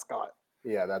Gamecocks mascot.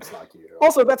 Yeah, that's not cute.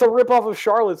 Also, that's a ripoff of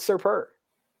Charlotte's Sir Purr.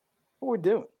 What are we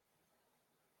doing?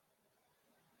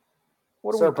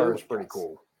 What are Sir we doing? Purr's pretty guys?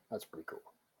 cool. That's pretty cool.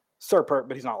 Sir Purr,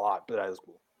 but he's not live, but that is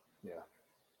cool.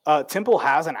 Yeah. Temple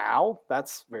has an owl.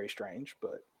 That's very strange,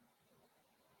 but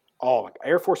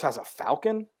Air Force has a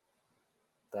falcon.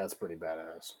 That's pretty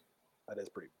badass. That is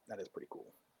pretty cool.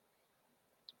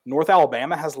 North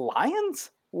Alabama has lions?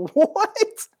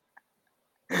 What?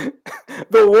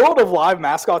 The world of live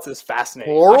mascots is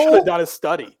fascinating. I should have done a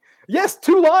study. Yes,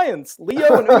 2 lions,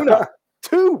 Leo and Una.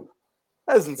 2.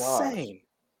 That is insane.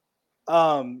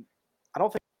 I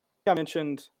don't think I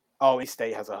mentioned. Oh, East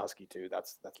State has a husky too.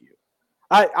 That's cute.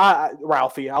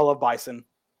 Ralphie. I love bison.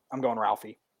 I'm going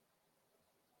Ralphie.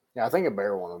 Yeah, I think a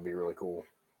bear one would be really cool.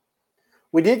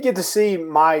 We did get to see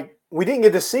Mike. We didn't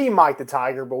get to see Mike the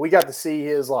Tiger, but we got to see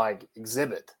his like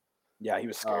exhibit. Yeah, he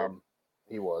was scared.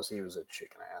 He was a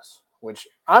chicken ass. Which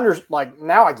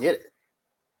now I get it.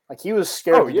 Like he was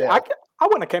scared. Oh yeah, I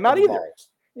wouldn't have came out either. Balls.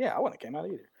 Yeah, I wouldn't have came out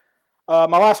either.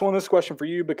 My last one, this question for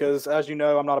you, because as you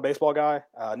know, I'm not a baseball guy.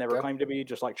 Never claimed to be,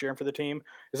 just like cheering for the team.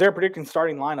 Is there a predicting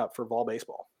starting lineup for Vol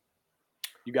baseball?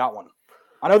 You got one.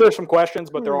 I know there's some questions,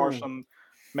 but there are some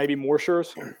maybe more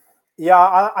sure's.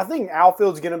 Yeah, I think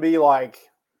outfield's going to be like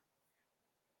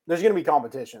there's going to be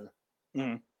competition.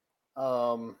 Mm-hmm.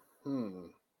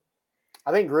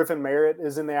 I think Griffin Merritt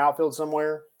is in the outfield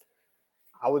somewhere.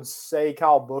 I would say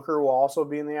Kyle Booker will also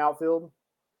be in the outfield.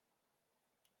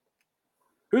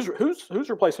 Who's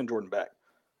replacing Jordan Beck?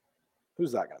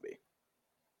 Who's that going to be?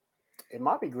 It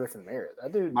might be Griffin Merritt.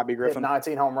 That dude Might be Griffin. hit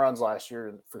 19 home runs last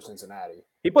year for Cincinnati.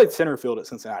 He played center field at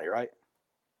Cincinnati, right?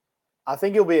 I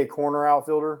think he'll be a corner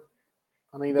outfielder.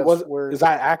 I think that's where. Is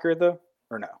that accurate though,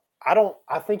 or no?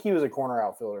 I think he was a corner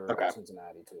outfielder Okay. at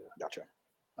Cincinnati too. Gotcha.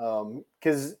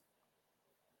 Because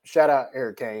shout out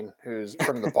Eric Kane, who's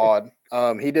from the pod.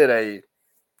 He did a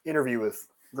interview with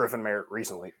Griffin Merritt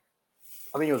recently.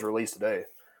 I think it was released today.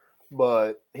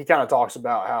 but he kind of talks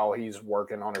about how he's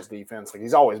working on his defense. Like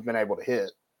he's always been able to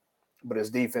hit, but his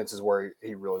defense is where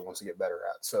he really wants to get better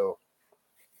at. So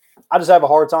I just have a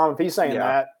hard time if he's saying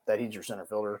that he's your center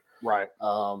fielder. Right.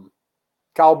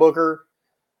 Kyle Booker.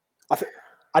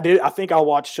 I think I'll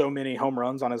watch so many home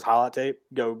runs on his highlight tape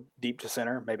go deep to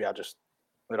center. Maybe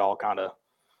it all kind of.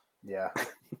 Yeah.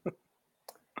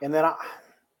 And then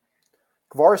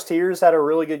Kavaris Tears had a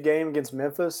really good game against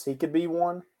Memphis. He could be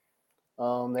one.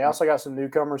 They also got some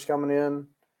newcomers coming in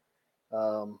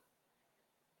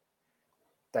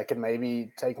that could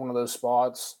maybe take one of those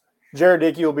spots. Jared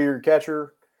Dickey will be your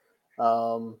catcher.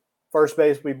 First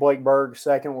base will be Blake Berg.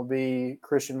 Second will be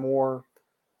Christian Moore.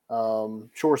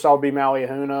 Shortstop will be Maui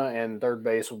Ahuna. And third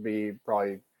base will be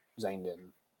probably Zane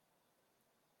Denton.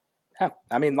 Yeah.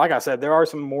 I mean, like I said, there are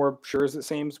some more Sures, it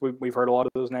seems. We've heard a lot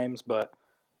of those names, but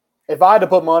if I had to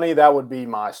put money, that would be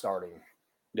my starting.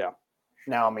 Yeah.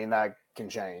 Now, I mean, that can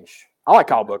change. I like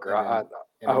Kyle Booker. I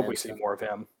hope we see more of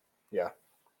him. Yeah.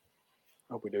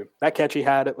 I hope we do. That catch he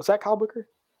had, was that Kyle Booker?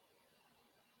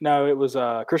 No, it was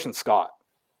Christian Scott,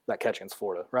 that catch against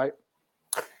Florida, right?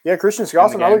 Yeah, Christian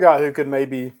Scott's another guy who could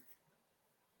maybe,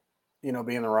 be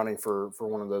in the running for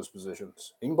one of those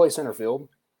positions. He can play center field.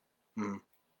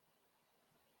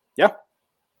 Yeah.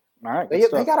 All right.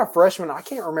 They got a freshman. I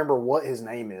can't remember what his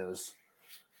name is.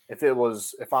 If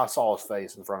I saw his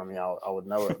face in front of me, I would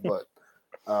know it. But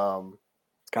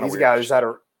he's a guy who's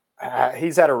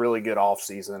had a really good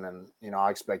offseason, and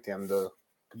I expect him to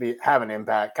have an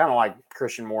impact, kind of like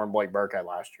Christian Moore and Blake Burke had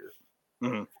last year.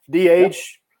 Mm-hmm. DH,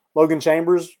 Logan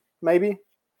Chambers, maybe.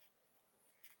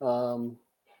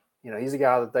 He's a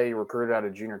guy that they recruited out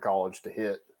of junior college to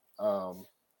hit.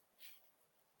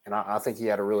 And I think he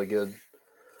had a really good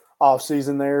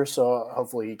offseason there. So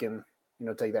hopefully he can,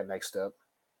 take that next step.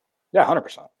 Yeah,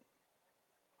 100%.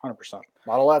 100%. A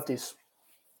lot of lefties.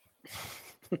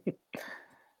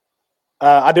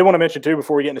 I did want to mention, too,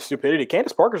 before we get into stupidity,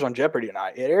 Candace Parker's on Jeopardy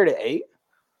tonight. It aired at 8.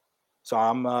 So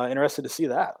I'm interested to see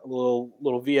that. A little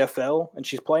VFL. And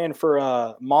she's playing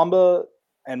for Mamba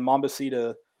and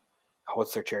Mambacita.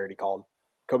 What's their charity called?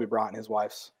 Kobe Bryant and his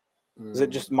wife's. Is it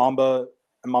just Mamba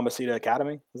and Mambacita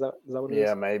Academy? Is that what it is?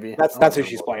 Yeah, maybe. That's who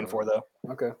she's playing for, though.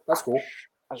 Okay, that's cool.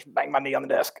 I just banged my knee on the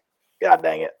desk. God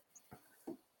dang it.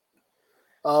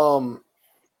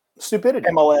 Stupidity.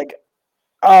 And my leg.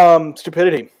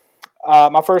 Stupidity.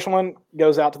 My first one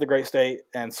goes out to the great state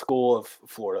and school of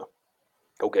Florida.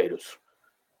 Go Gators.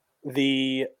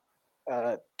 The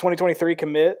 2023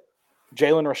 commit,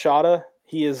 Jalen Rashada,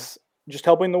 he is just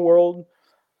helping the world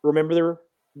remember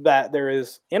that there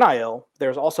is NIL.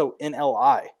 There's also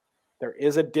NLI. There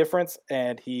is a difference,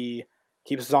 and he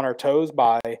keeps us on our toes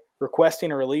by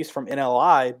requesting a release from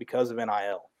NLI because of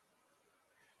NIL.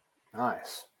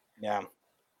 Nice. Yeah.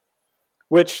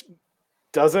 Which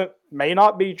may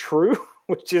not be true,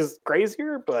 which is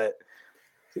crazier, but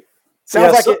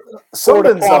sounds like it sort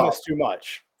of promised too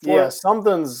much. Yeah,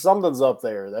 something's up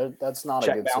there. That's not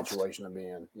a good bounce. situation to be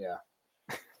in. Yeah.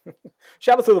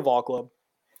 Shout out to the Vol Club.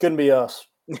 Couldn't be us.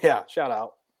 Yeah, shout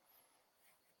out.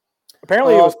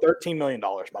 Apparently, it was $13 million,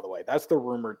 by the way. That's the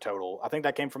rumored total. I think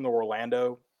that came from the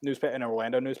Orlando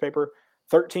newspaper.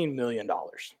 $13 million.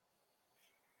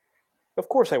 Of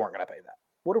course they weren't going to pay that.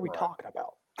 What are we talking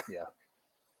about? Yeah.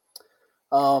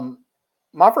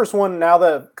 My first one, now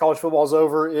that college football is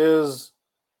over, is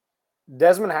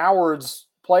Desmond Howard's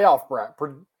playoff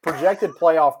projected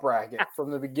playoff bracket from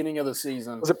the beginning of the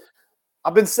season.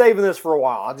 I've been saving this for a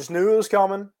while. I just knew it was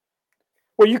coming.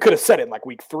 Well, you could have said it in like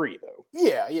week 3, though.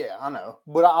 Yeah, I know.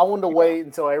 But I wanted to wait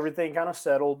until everything kind of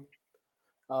settled.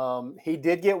 He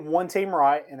did get one team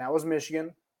right, and that was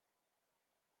Michigan.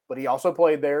 But he also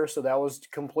played there, so that was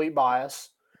complete bias.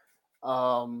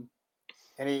 And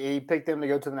he picked them to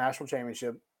go to the national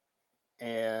championship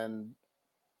and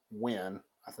win,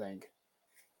 I think.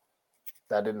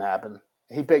 That didn't happen.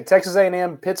 He picked Texas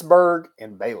A&M, Pittsburgh,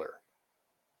 and Baylor.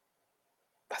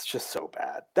 That's just so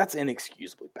bad. That's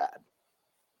inexcusably bad.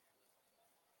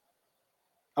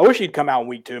 I wish he'd come out in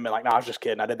week 2 and be like, no, I was just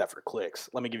kidding. I did that for clicks.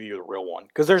 Let me give you the real one.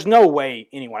 Because there's no way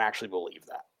anyone actually believed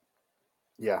that.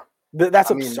 Yeah.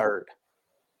 That's absurd.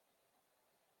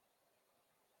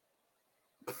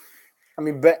 I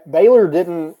mean, Baylor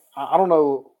didn't – I don't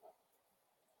know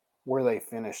where they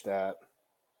finished at.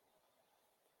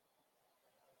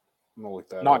 I'm going to look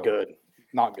that Not up. good.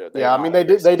 Not good. Yeah, I mean, they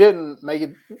didn't make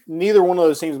it – neither one of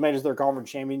those teams made it to their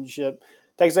conference championship.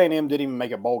 Texas A&M didn't even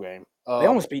make a bowl game. They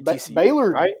almost beat TCU,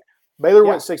 Baylor, right? Baylor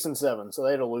went 6-7, so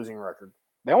they had a losing record.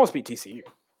 They almost beat TCU.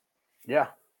 Yeah.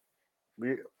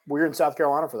 We were in South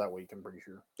Carolina for that week, I'm pretty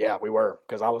sure. Yeah, we were.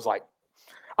 Because I was like,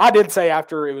 I did say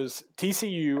after it was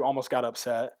TCU almost got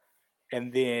upset,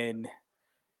 and then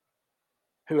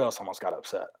who else almost got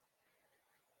upset?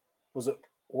 Was it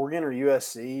Oregon or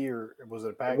USC or was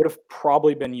it a pack? It would have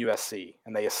probably been USC,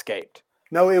 and they escaped.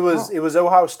 No, it was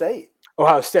Ohio State.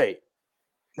 Ohio State.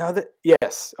 No,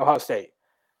 yes, Ohio State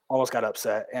almost got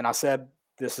upset, and I said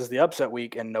this is the upset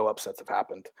week, and no upsets have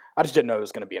happened. I just didn't know it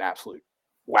was going to be an absolute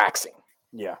waxing.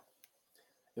 Yeah,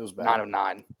 it was bad. 9 of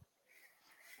 9.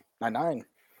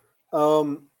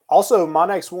 9-9. Also, my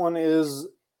next one is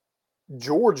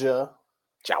Georgia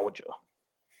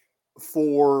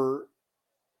for,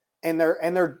 and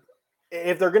they're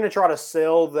if they're going to try to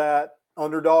sell that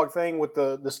underdog thing with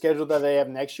the schedule that they have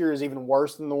next year is even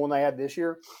worse than the one they had this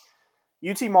year.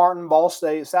 UT Martin, Ball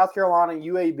State, South Carolina,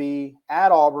 UAB,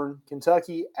 at Auburn,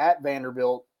 Kentucky, at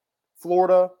Vanderbilt,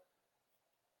 Florida,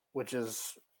 which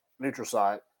is neutral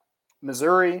site,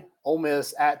 Missouri, Ole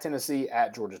Miss, at Tennessee,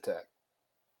 at Georgia Tech.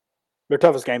 Their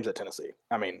toughest games at Tennessee.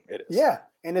 I mean, it is. Yeah,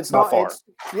 and it's Not far.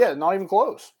 Not even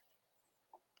close.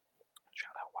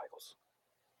 Shout out Weigels.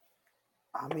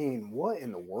 I mean, what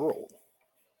in the world?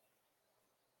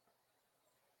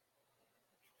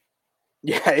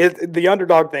 Yeah, the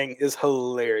underdog thing is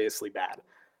hilariously bad.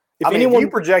 If you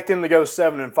project them to go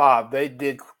 7-5, they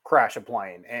did crash a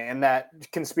plane, and that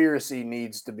conspiracy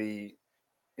needs to be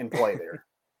in play there.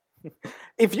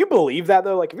 If you believe that,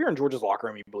 though, like if you're in Georgia's locker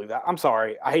room, you believe that. I'm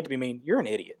sorry, I hate to be mean. You're an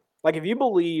idiot. Like if you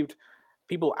believed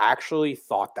people actually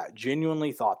thought that,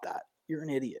 genuinely thought that, you're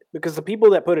an idiot. Because the people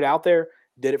that put it out there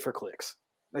did it for clicks.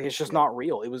 Like it's just not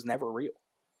real. It was never real.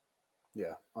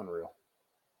 Yeah, unreal.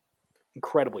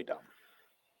 Incredibly dumb.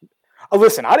 Oh,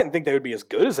 listen, I didn't think they would be as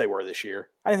good as they were this year.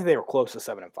 I didn't think they were close to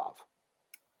 7-5.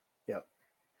 Yep.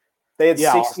 They had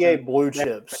 68 Austin, blue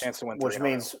chips, chance to win which 3-0.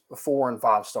 means 4 and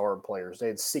 5 star players. They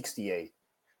had 68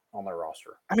 on their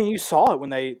roster. I mean, you saw it when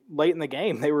they, late in the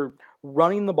game, they were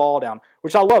running the ball down,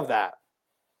 which I love that.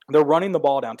 They're running the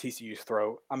ball down TCU's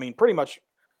throat. I mean, pretty much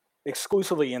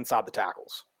exclusively inside the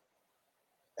tackles.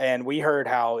 And we heard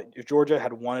how if Georgia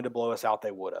had wanted to blow us out,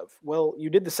 they would have. Well, you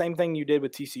did the same thing you did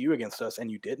with TCU against us, and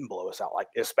you didn't blow us out, like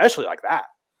especially like that.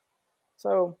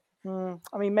 So,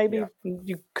 I mean, maybe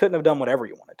you couldn't have done whatever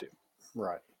you wanted to.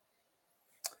 Right.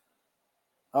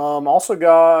 Also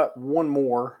got one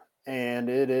more, and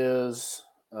it is.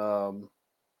 I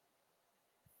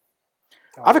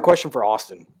have a question for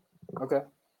Austin. Okay.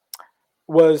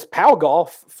 Was Powell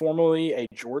Golf formerly a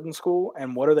Jordan school,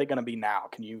 and what are they going to be now?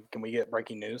 Can we get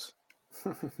breaking news?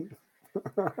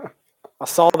 I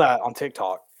saw that on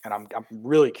TikTok, and I'm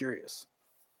really curious.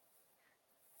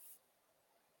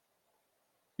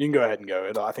 You can go ahead and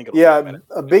go. I think it'll take a minute.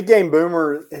 A Big Game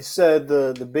Boomer said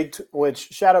the which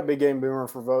shout out Big Game Boomer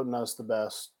for voting us the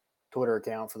best Twitter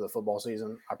account for the football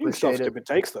season. I You can stuff appreciate it. stupid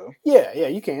takes though. Yeah,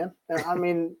 you can. I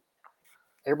mean,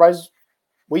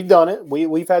 we've done it.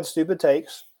 We've had stupid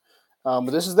takes,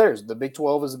 but this is theirs. The Big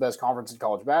 12 is the best conference in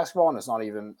college basketball, and it's not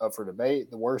even up for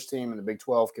debate. The worst team in the Big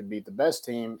 12 could beat the best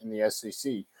team in the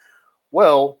SEC.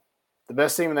 Well, the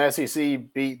best team in the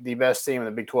SEC beat the best team in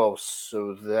the Big 12,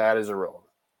 so that is irrelevant.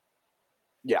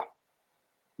 Yeah,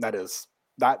 that is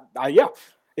that. Yeah,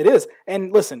 it is.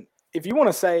 And listen, if you want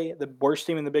to say the worst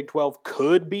team in the Big 12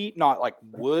 could beat, not like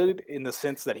would in the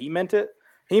sense that he meant it,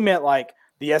 he meant like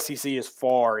the SEC is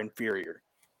far inferior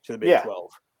to the Big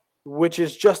 12, which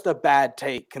is just a bad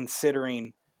take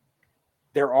considering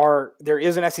there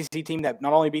is an SEC team that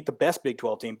not only beat the best Big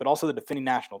 12 team, but also the defending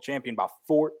national champion by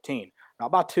 14,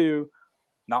 not by 2,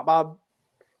 not by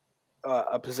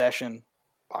a possession,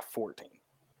 by 14.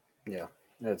 Yeah,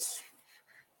 it's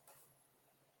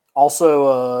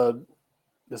also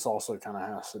this also kind of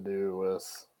has to do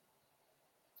with.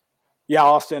 Yeah,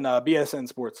 Austin, BSN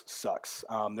Sports sucks.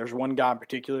 There's one guy in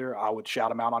particular I would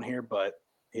shout him out on here, but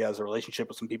he has a relationship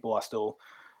with some people I still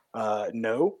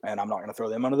know, and I'm not going to throw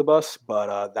them under the bus.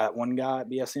 But that one guy at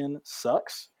BSN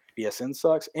sucks. BSN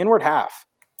sucks. Inward Half.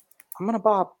 I'm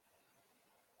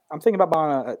thinking about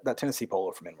buying that Tennessee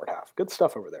polo from Inward Half. Good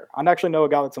stuff over there. I actually know a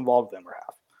guy that's involved with Inward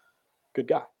Half. Good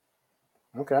guy.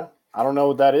 Okay. I don't know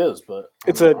what that is, but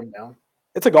I'm down.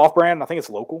 It's a golf brand. I think it's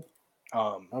local.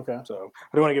 Okay. So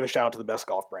I do want to give a shout out to the best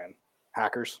golf brand,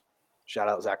 Hackers. Shout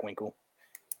out Zach Winkle,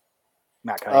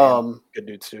 Matt Cunningham, good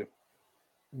dudes too.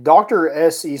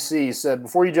 Dr. SEC said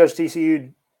before you judge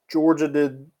TCU, Georgia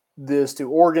did this to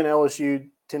Oregon, LSU,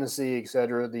 Tennessee,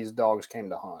 etc. These dogs came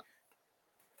to hunt.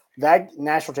 That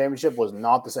national championship was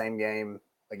not the same game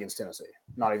against Tennessee.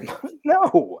 Not even.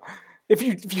 No. If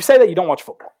you say that, you don't watch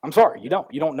football. I'm sorry, you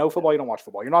don't. You don't know football. You don't watch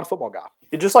football. You're not a football guy.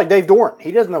 It's just like Dave Doran.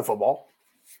 He doesn't know football.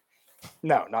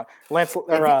 No, not Lance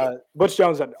or Butch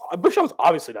Jones. Butch Jones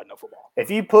obviously doesn't know football.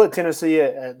 If you put Tennessee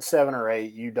at 7 or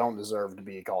 8, you don't deserve to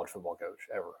be a college football coach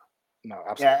ever. No,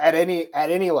 absolutely. Yeah,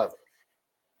 at any level.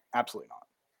 Absolutely not.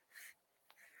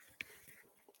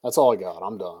 That's all I got.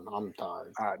 I'm done. I'm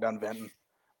tired. All right, done venting.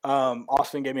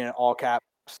 Austin gave me an all caps,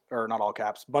 or not all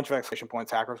caps, bunch of exclamation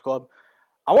points, Hackers Club.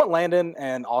 I want Landon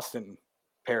and Austin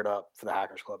paired up for the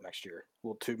Hackers Club next year. A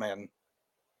little 2-man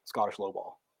Scottish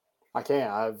lowball. I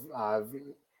can't.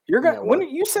 You're gonna when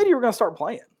you said you were gonna start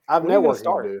playing. I've When are you never gonna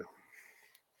start? do.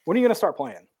 When are you gonna start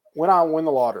playing? When I win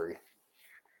the lottery.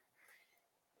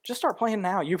 Just start playing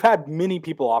now. You've had many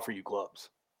people offer you clubs.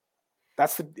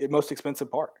 That's the most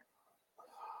expensive part.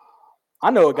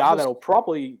 I know a guy that'll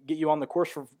probably get you on the course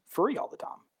for free all the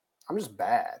time. I'm just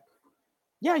bad.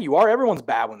 Yeah, you are. Everyone's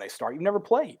bad when they start. You've never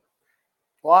played.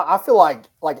 Well, I feel like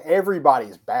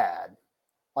everybody's bad.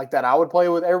 Like that I would play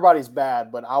with, everybody's bad,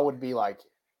 but I would be like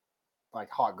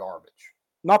hot garbage.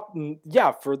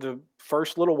 For the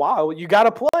first little while, you got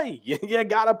to play. You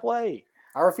got to play.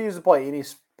 I refuse to play any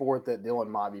sport that Dylan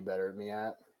might be better than me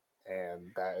at, and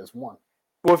that is one.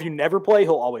 Well, if you never play,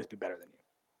 he'll always be better than you.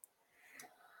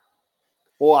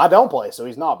 Well, I don't play, so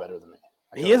he's not better than me.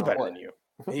 He is better than you.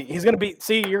 He's going to be –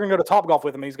 see, you're going to go to Topgolf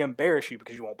with him, and he's going to embarrass you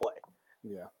because you won't play.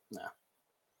 Yeah, nah.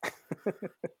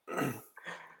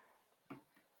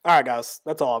 All right, guys.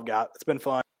 That's all I've got. It's been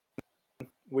fun.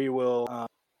 We will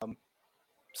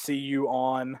see you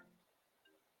on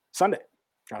Sunday. I'm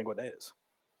trying to think what day it is.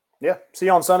 Yeah, see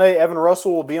you on Sunday. Evan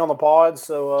Russell will be on the pod,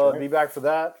 so right. Be back for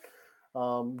that.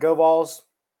 Go Vols.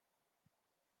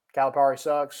 Calipari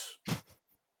sucks.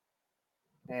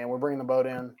 And we're bringing the boat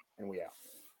in, and we out.